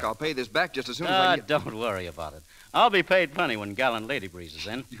of here. Look, I'll pay this back just as soon as I get... Don't worry about it. I'll be paid plenty when Gallant Lady breezes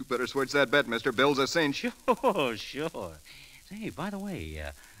in. You better switch that bet, mister. Bill's a cinch. Sure. Say, by the way,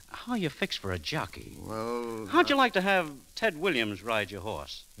 how are you fixed for a jockey? Well... How'd you like to have Ted Williams ride your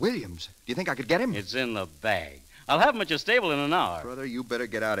horse? Williams? Do you think I could get him? It's in the bag. I'll have him at your stable in an hour. Brother, you better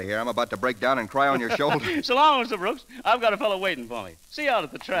get out of here. I'm about to break down and cry on your shoulder. So long, Mr. Brooks. I've got a fellow waiting for me. See you out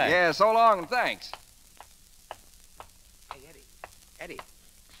at the track. Yeah, so long and thanks. Hey, Eddie,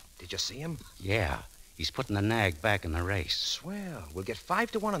 did you see him? Yeah, he's putting the nag back in the race. Swell. We'll get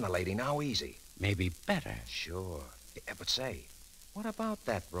 5-to-1 on the lady now, easy. Maybe better. Sure. Yeah, but say, what about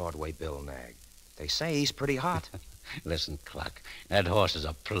that Broadway Bill nag? They say he's pretty hot. Listen, Cluck, that horse is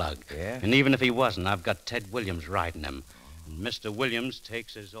a plug. Yeah? And even if he wasn't, I've got Ted Williams riding him. And Mr. Williams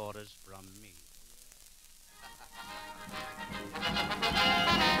takes his orders from me.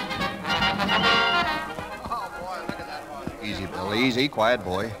 Easy, Bill. Easy. Quiet,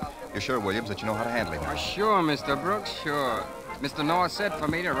 boy. You're sure, Williams, that you know how to handle him? Sure, Mr. Brooks, sure. Mr. North said for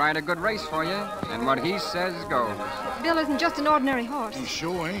me to ride a good race for you, and what he says goes. Bill isn't just an ordinary horse. He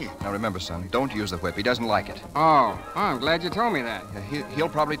sure ain't. Now, remember, son, don't use the whip. He doesn't like it. Oh, I'm glad you told me that. He'll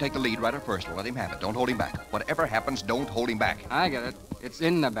probably take the lead right at first. We'll let him have it. Don't hold him back. Whatever happens, don't hold him back. I get it. It's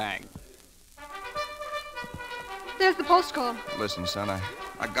in the bag. There's the post call. Listen, son,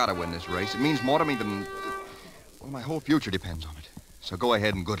 I gotta win this race. It means more to me than... Well, my whole future depends on it. So go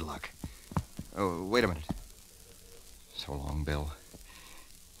ahead and good luck. Oh, wait a minute. So long, Bill.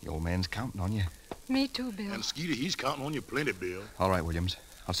 The old man's counting on you. Me too, Bill. And Skeeter, he's counting on you plenty, Bill. All right, Williams.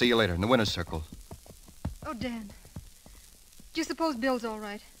 I'll see you later in the winner's circle. Oh, Dan. Do you suppose Bill's all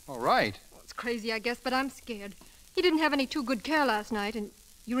right? All right. Well, it's crazy, I guess, but I'm scared. He didn't have any too good care last night, and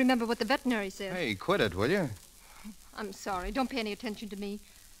you remember what the veterinary said. Hey, quit it, will you? I'm sorry. Don't pay any attention to me.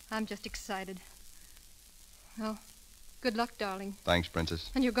 I'm just excited. Well, good luck, darling. Thanks, Princess.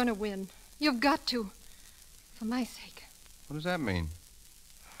 And you're going to win. You've got to. For my sake. What does that mean?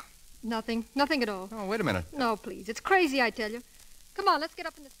 Nothing. Nothing at all. Oh, wait a minute. No, please. It's crazy, I tell you. Come on, let's get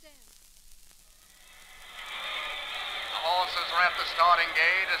up in the stand. The horses are at the starting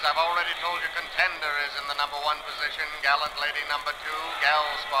gate. As I've already told you, Contender is in the number 1 position. Gallant Lady number 2.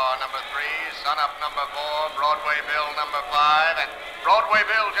 Galspar number 3. Sun Up number 4. Broadway Bill number 5. And Broadway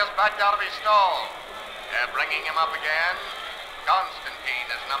Bill just backed out of his stall. They're bringing him up again. Constantine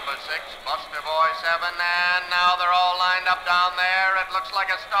is number 6, Buster Boy 7, and now they're all lined up down there. It looks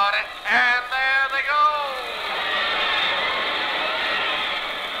like a starting, and there they go.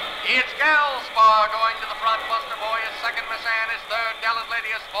 It's Galspar going to the front. Buster Boy is second, Miss Ann is third, Gallant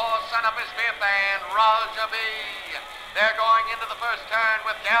Lady is fourth, Sun Up is fifth, and Raja B. They're going into the first turn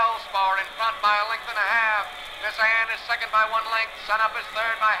with Galspar in front by a length and a half. Miss Anne is second by 1 length. Sun Up is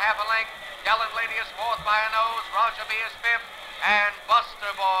third by half a length. Gallant Lady is fourth by a nose. Roger B is fifth. And Buster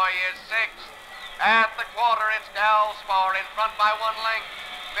Boy is sixth. At the quarter, it's Gal Spar in front by 1 length.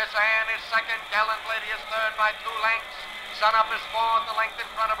 Miss Anne is second. Gallant Lady is third by 2 lengths. Sun Up is fourth, a length in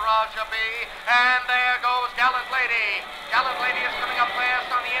front of Roger B. And there goes Gallant Lady. Gallant Lady is coming up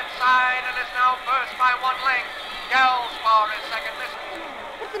fast on the inside and is now first by 1 length. Gal Spar is second.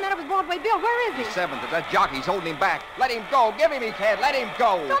 What's the matter with Broadway Bill? Where is he? Seventh. That jockey's holding him back. Let him go. Give him his head. Let him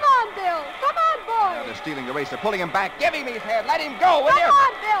go. Come on, Bill. Come on, boy. Now they're stealing the race. They're pulling him back. Give him his head. Let him go. Come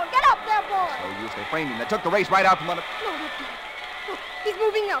on, Bill. Get up there, boy. No use. They framed him. They took the race right out from under... No, look. Look, he's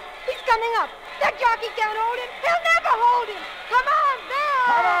moving up. He's coming up. That jockey can't hold him. He'll never hold him. Come on, Bill.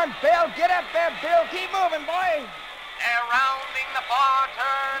 Come on, Bill. Get up there, Bill. Keep moving, boy. They're rounding the far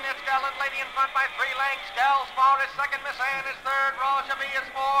turn. It's Gallant Lady in front by 3 lengths. Gal Spar is second. Miss Anne is third. Roger B is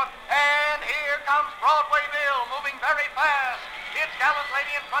fourth. And here comes Broadway Bill, moving very fast. It's Gallant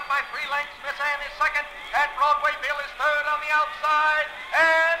Lady in front by 3 lengths. Miss Anne is second. And Broadway Bill is third on the outside.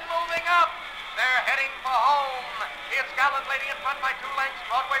 And moving up. They're heading for home. It's Gallant Lady in front by 2 lengths.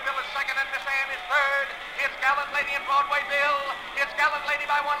 Broadway Bill is second and Miss Anne is third. It's Gallant Lady and Broadway Bill. It's Gallant Lady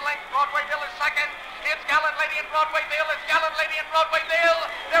by 1 length. Broadway Bill is second. It's Gallant Lady and Broadway Bill. It's Gallant Lady and Broadway Bill.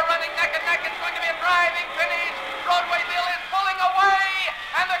 They're running neck and neck. It's going to be a driving finish. Broadway Bill is pulling away.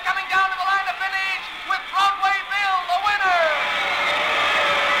 And they're coming down to the line of finish with Broadway Bill, the winner.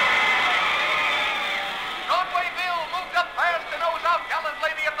 Broadway Bill moved up fast to nose out Gallant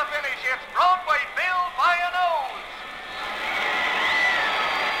Lady at the finish. It's Broadway Bill by a nose.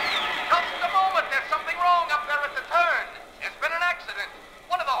 Just a moment. There's something wrong up there at the turn. There's been an accident.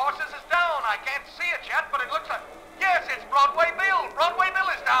 One of the horses is down. I can't see it yet, but it looks like... Yes, it's Broadway Bill. Broadway Bill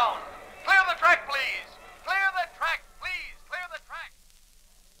is down. Clear the track, please. Clear the track, please. Clear the track.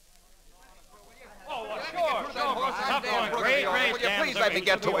 Will you please let me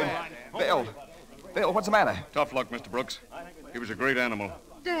get to him? Bill. Bill, what's the matter? Tough luck, Mr. Brooks. He was a great animal.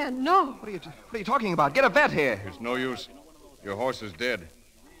 Dan, no. What are you talking about? Get a vet here. It's no use. Your horse is dead.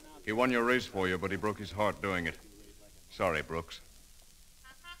 He won your race for you, but he broke his heart doing it. Sorry, Brooks.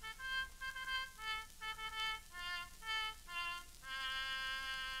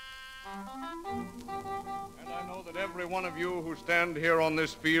 And I know that every one of you who stand here on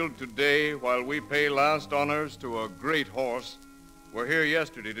this field today while we pay last honors to a great horse were here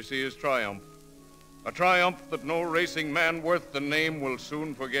yesterday to see his triumph. A triumph that no racing man worth the name will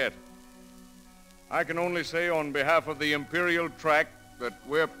soon forget. I can only say on behalf of the Imperial Track that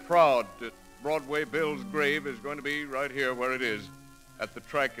we're proud that Broadway Bill's grave is going to be right here where it is, at the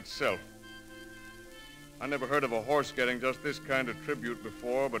track itself. I never heard of a horse getting just this kind of tribute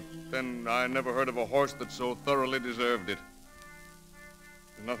before, but then I never heard of a horse that so thoroughly deserved it.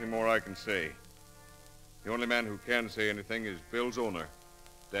 There's nothing more I can say. The only man who can say anything is Bill's owner,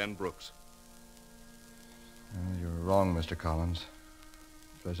 Dan Brooks. You're wrong, Mr. Collins.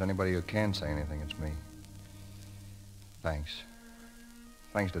 If there's anybody who can say anything, it's me. Thanks.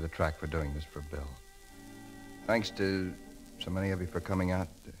 Thanks to the track for doing this for Bill. Thanks to so many of you for coming out,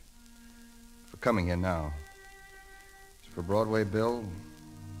 for coming here now. As for Broadway Bill,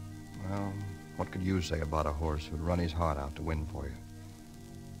 well, what could you say about a horse who'd run his heart out to win for you?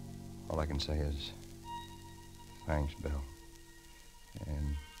 All I can say is, thanks, Bill.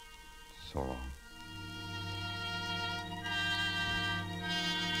 And so long.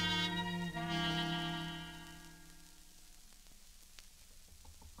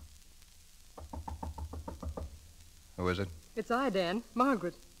 Who is it? It's I, Dan.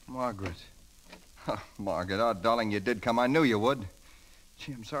 Margaret. Margaret. Oh, Margaret, oh, darling, you did come. I knew you would.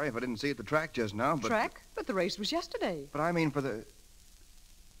 Gee, I'm sorry if I didn't see you at the track just now, but... Track? But the race was yesterday. But I mean for the...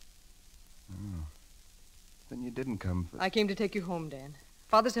 Oh. Then you didn't come for... I came to take you home, Dan.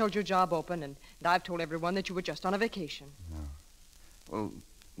 Father's held your job open, and I've told everyone that you were just on a vacation. No. Well,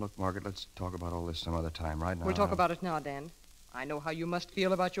 look, Margaret, let's talk about all this some other time. Right now, We'll talk about it now, Dan. I know how you must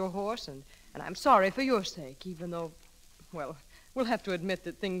feel about your horse, and I'm sorry for your sake, even though... Well, we'll have to admit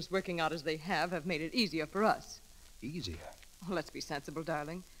that things working out as they have made it easier for us. Easier? Oh, let's be sensible,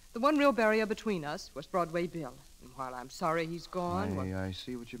 darling. The one real barrier between us was Broadway Bill. And while I'm sorry he's gone... I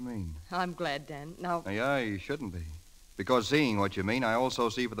see what you mean. I'm glad, Dan. Now... Yeah, you shouldn't be. Because seeing what you mean, I also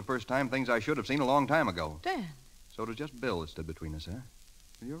see for the first time things I should have seen a long time ago. Dan. So it was just Bill that stood between us, huh?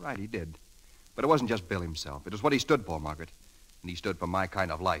 Well, you're right, he did. But it wasn't just Bill himself. It was what he stood for, Margaret. And he stood for my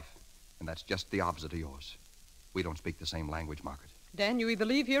kind of life. And that's just the opposite of yours. We don't speak the same language, Margaret. Dan, you either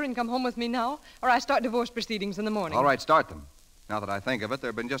leave here and come home with me now, or I start divorce proceedings in the morning. All right, start them. Now that I think of it, there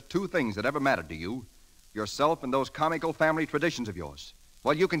have been just two things that ever mattered to you. Yourself and those comical family traditions of yours.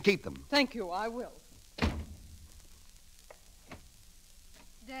 Well, you can keep them. Thank you, I will.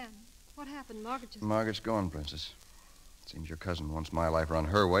 Dan, what happened? Margaret just... Margaret's gone, Princess. Seems your cousin wants my life run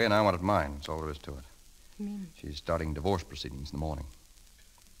her way, and I want it mine. That's all there is to it. You mean... She's starting divorce proceedings in the morning.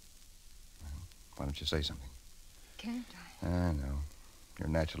 Well, why don't you say something? Can't I? I know. You're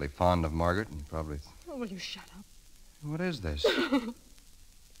naturally fond of Margaret, and you probably... Oh, will you shut up? What is this?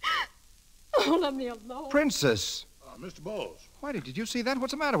 Oh, let me alone. Princess! Mr. Bowles. Why, did you see that?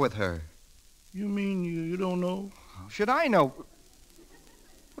 What's the matter with her? You mean you don't know? How should I know?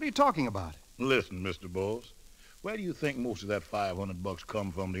 What are you talking about? Listen, Mr. Bowles. Where do you think most of that $500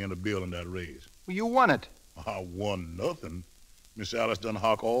 come from to end up building that raise? Well, you won it. I won nothing. Miss Alice done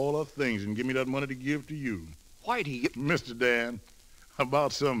hawk all her things and give me that money to give to you. Whitey, Mr. Dan,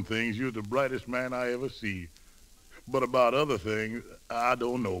 about some things, you're the brightest man I ever see. But about other things, I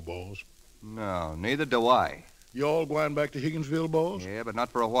don't know, boss. No, neither do I. You all going back to Higginsville, boss? Yeah, but not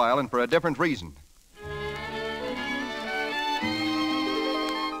for a while and for a different reason.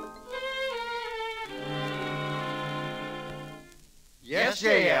 Yes,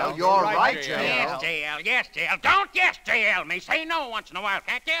 J.L., you're right, J.L. Yes, J.L., yes, J.L. Don't yes, J.L. me. Say no once in a while,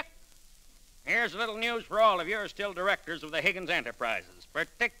 can't you? Here's a little news for all of you who are still directors of the Higgins Enterprises,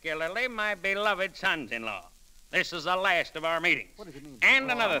 particularly my beloved sons-in-law. This is the last of our meetings. What does it mean?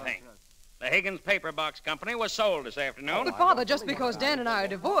 And another thing. The Higgins Paper Box Company was sold this afternoon. But, Father, just because Dan and I are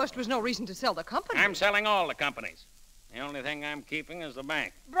divorced was no reason to sell the company. I'm selling all the companies. The only thing I'm keeping is the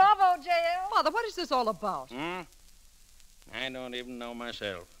bank. Bravo, J.L. Father, what is this all about? I don't even know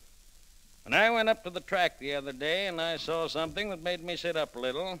myself. When I went up to the track the other day and I saw something that made me sit up a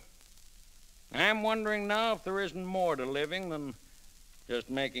little. I'm wondering now if there isn't more to living than just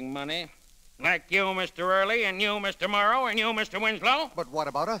making money. Like you, Mr. Early, and you, Mr. Morrow, and you, Mr. Winslow. But what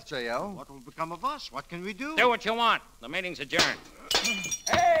about us, J.L.? What will become of us? What can we do? Do what you want. The meeting's adjourned.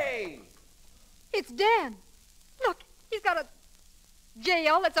 Hey! It's Dan. Look, he's got a...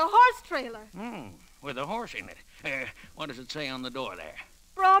 J.L., it's a horse trailer. With a horse in it. What does it say on the door there?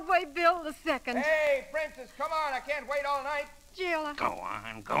 Broadway Bill II. Hey, Princess, come on. I can't wait all night. J.L., Go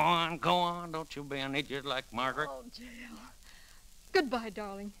on, go on, go on. Don't you be an idiot like Margaret. Oh, J.L. Goodbye,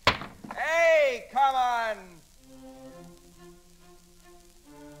 darling. Hey, come on.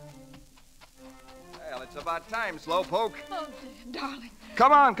 Well, it's about time, Slowpoke. Oh, darling.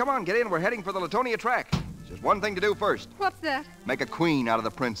 Come on, get in. We're heading for the Latonia track. There's one thing to do first. What's that? Make a queen out of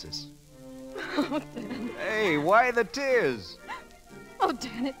the princess. Oh, Dan. Hey, why the tears? Oh,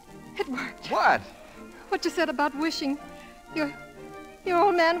 Dan, it worked. What? What you said about wishing. Your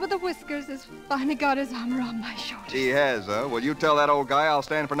old man with the whiskers has finally got his arm around my shoulders. He has, huh? Well, you tell that old guy I'll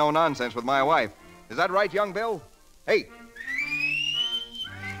stand for no nonsense with my wife. Is that right, young Bill? Hey.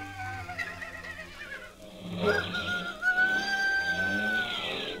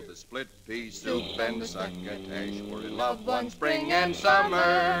 The split pea soup and the succotash were in love one spring and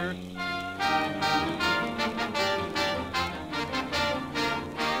summer.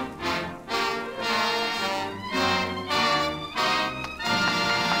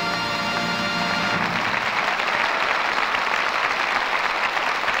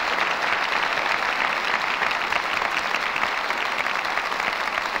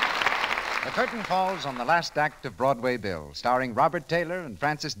 The curtain falls on the last act of Broadway Bill, starring Robert Taylor and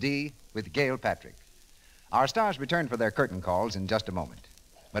Francis Dee with Gail Patrick. Our stars return for their curtain calls in just a moment.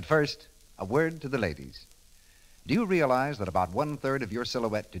 But first, a word to the ladies. Do you realize that about 1/3 of your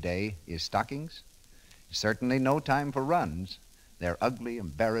silhouette today is stockings? Certainly no time for runs. They're ugly,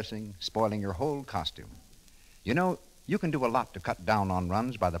 embarrassing, spoiling your whole costume. You know, you can do a lot to cut down on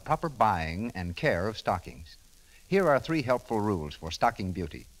runs by the proper buying and care of stockings. Here are 3 helpful rules for stocking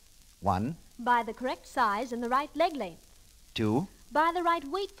beauty. 1, Buy the correct size and the right leg length. 2, Buy the right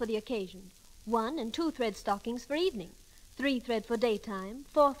weight for the occasion. 1 and 2 thread stockings for evening. 3 thread for daytime.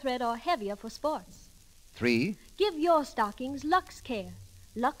 4 thread or heavier for sports. 3, Give your stockings Lux Care.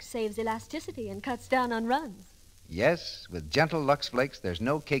 Lux saves elasticity and cuts down on runs. Yes, with gentle Lux Flakes, there's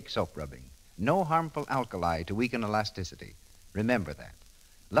no cake soap rubbing, no harmful alkali to weaken elasticity. Remember that.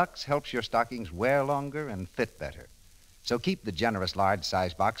 Lux helps your stockings wear longer and fit better. So keep the generous large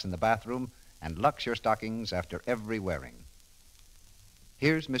size box in the bathroom and Lux your stockings after every wearing.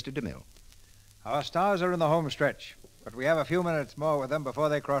 Here's Mr. DeMille. Our stars are in the home stretch, but we have a few minutes more with them before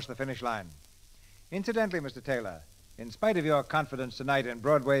they cross the finish line. Incidentally, Mr. Taylor, in spite of your confidence tonight in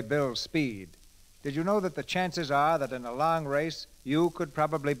Broadway Bill's speed, did you know that the chances are that in a long race, you could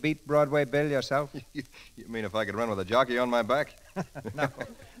probably beat Broadway Bill yourself? You mean if I could run with a jockey on my back?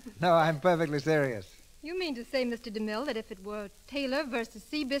 No, I'm perfectly serious. You mean to say, Mr. DeMille, that if it were Taylor versus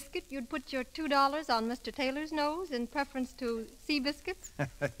Seabiscuit, you'd put your $2 on Mr. Taylor's nose in preference to Seabiscuit's?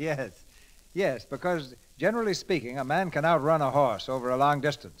 Yes. Yes, because generally speaking, a man can outrun a horse over a long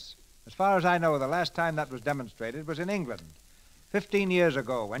distance. As far as I know, the last time that was demonstrated was in England, 15 years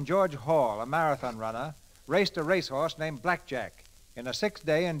ago, when George Hall, a marathon runner, raced a racehorse named Blackjack in a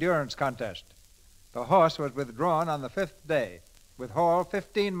 6-day endurance contest. The horse was withdrawn on the 5th day, with Hall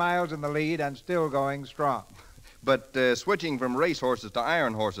 15 miles in the lead and still going strong. But switching from racehorses to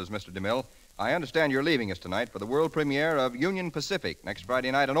iron horses, Mr. DeMille, I understand you're leaving us tonight for the world premiere of Union Pacific next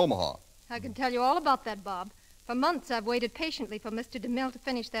Friday night in Omaha. I can tell you all about that, Bob. For months I've waited patiently for Mr. DeMille to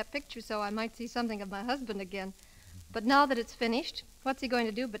finish that picture so I might see something of my husband again. But now that it's finished, what's he going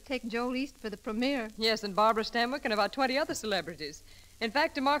to do but take Joel East for the premiere? Yes, and Barbara Stanwyck and about 20 other celebrities. In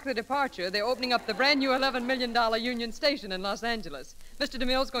fact, to mark the departure, they're opening up the brand new $11 million Union Station in Los Angeles. Mr.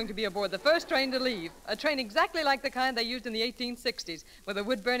 DeMille's going to be aboard the first train to leave, a train exactly like the kind they used in the 1860s, with a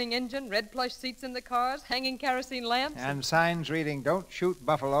wood-burning engine, red plush seats in the cars, hanging kerosene lamps. And signs reading, "Don't shoot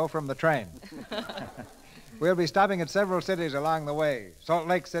buffalo from the train." We'll be stopping at several cities along the way: Salt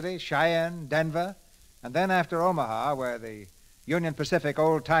Lake City, Cheyenne, Denver, and then after Omaha, where the Union Pacific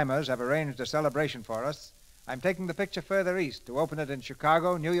old-timers have arranged a celebration for us, I'm taking the picture further east to open it in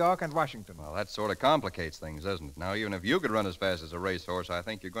Chicago, New York, and Washington. Well, that sort of complicates things, doesn't it? Now, even if you could run as fast as a racehorse, I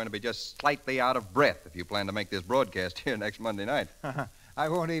think you're going to be just slightly out of breath if you plan to make this broadcast here next Monday night. I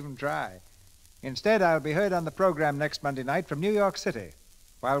won't even try. Instead, I'll be heard on the program next Monday night from New York City,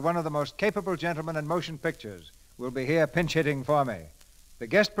 while one of the most capable gentlemen in motion pictures will be here pinch-hitting for me. The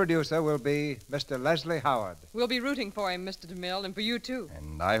guest producer will be Mr. Leslie Howard. We'll be rooting for him, Mr. DeMille, and for you, too.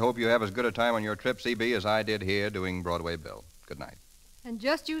 And I hope you have as good a time on your trip, CB, as I did here doing Broadway Bill. Good night. And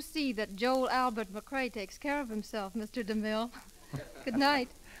just you see that Joel Albert McCrae takes care of himself, Mr. DeMille. Good night.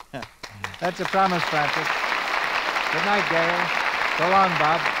 That's a promise, Francis. Good night, Gail. So long,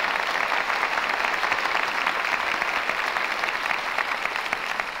 Bob.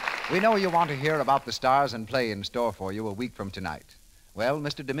 We know you want to hear about the stars and play in store for you a week from tonight. Well,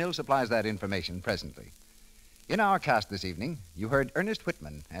 Mr. DeMille supplies that information presently. In our cast this evening, you heard Ernest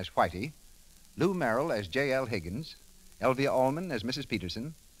Whitman as Whitey, Lou Merrill as J.L. Higgins, Elvia Allman as Mrs.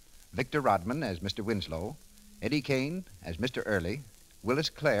 Peterson, Victor Rodman as Mr. Winslow, Eddie Kane as Mr. Early, Willis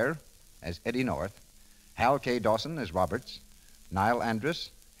Clare as Eddie North, Hal K. Dawson as Roberts, Niall Andrus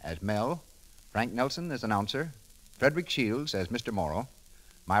as Mel, Frank Nelson as announcer, Frederick Shields as Mr. Morrow,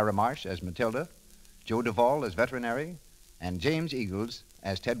 Myra Marsh as Matilda, Joe Duvall as veterinary, and James Eagles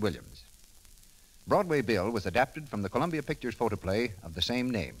as Ted Williams. Broadway Bill was adapted from the Columbia Pictures photoplay of the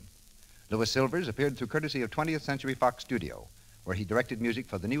same name. Louis Silvers appeared through courtesy of 20th Century Fox Studio, where he directed music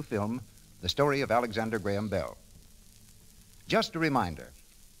for the new film, The Story of Alexander Graham Bell. Just a reminder,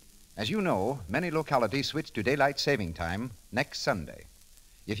 as you know, many localities switch to daylight saving time next Sunday.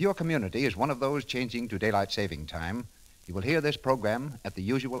 If your community is one of those changing to daylight saving time, you will hear this program at the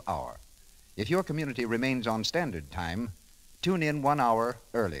usual hour. If your community remains on standard time, tune in 1 hour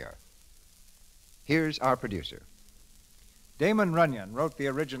earlier. Here's our producer. Damon Runyon wrote the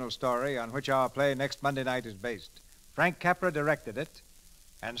original story on which our play next Monday night is based. Frank Capra directed it,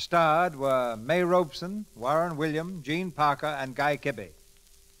 and starred were May Robeson, Warren William, Gene Parker, and Guy Kibbe.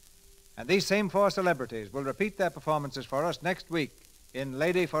 And these same 4 celebrities will repeat their performances for us next week in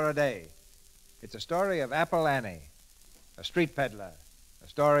Lady for a Day. It's a story of Apple Annie, a street peddler, a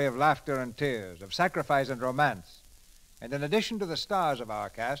story of laughter and tears, of sacrifice and romance. And in addition to the stars of our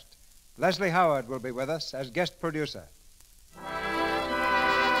cast, Leslie Howard will be with us as guest producer.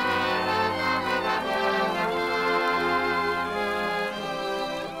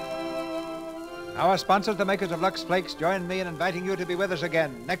 Our sponsors, the makers of Lux Flakes, join me in inviting you to be with us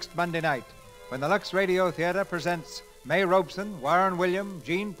again next Monday night when the Lux Radio Theater presents May Robeson, Warren William,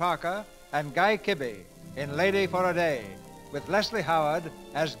 Gene Parker, and Guy Kibbe in Lady for a Day, with Leslie Howard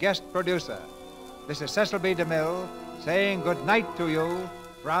as guest producer. This is Cecil B. DeMille saying good night to you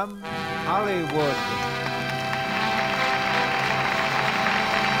from Hollywood.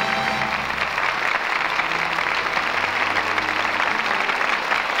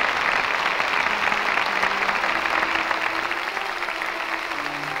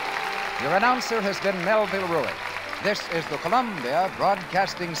 Your announcer has been Melville Ruick. This is the Columbia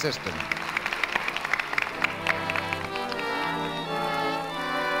Broadcasting System.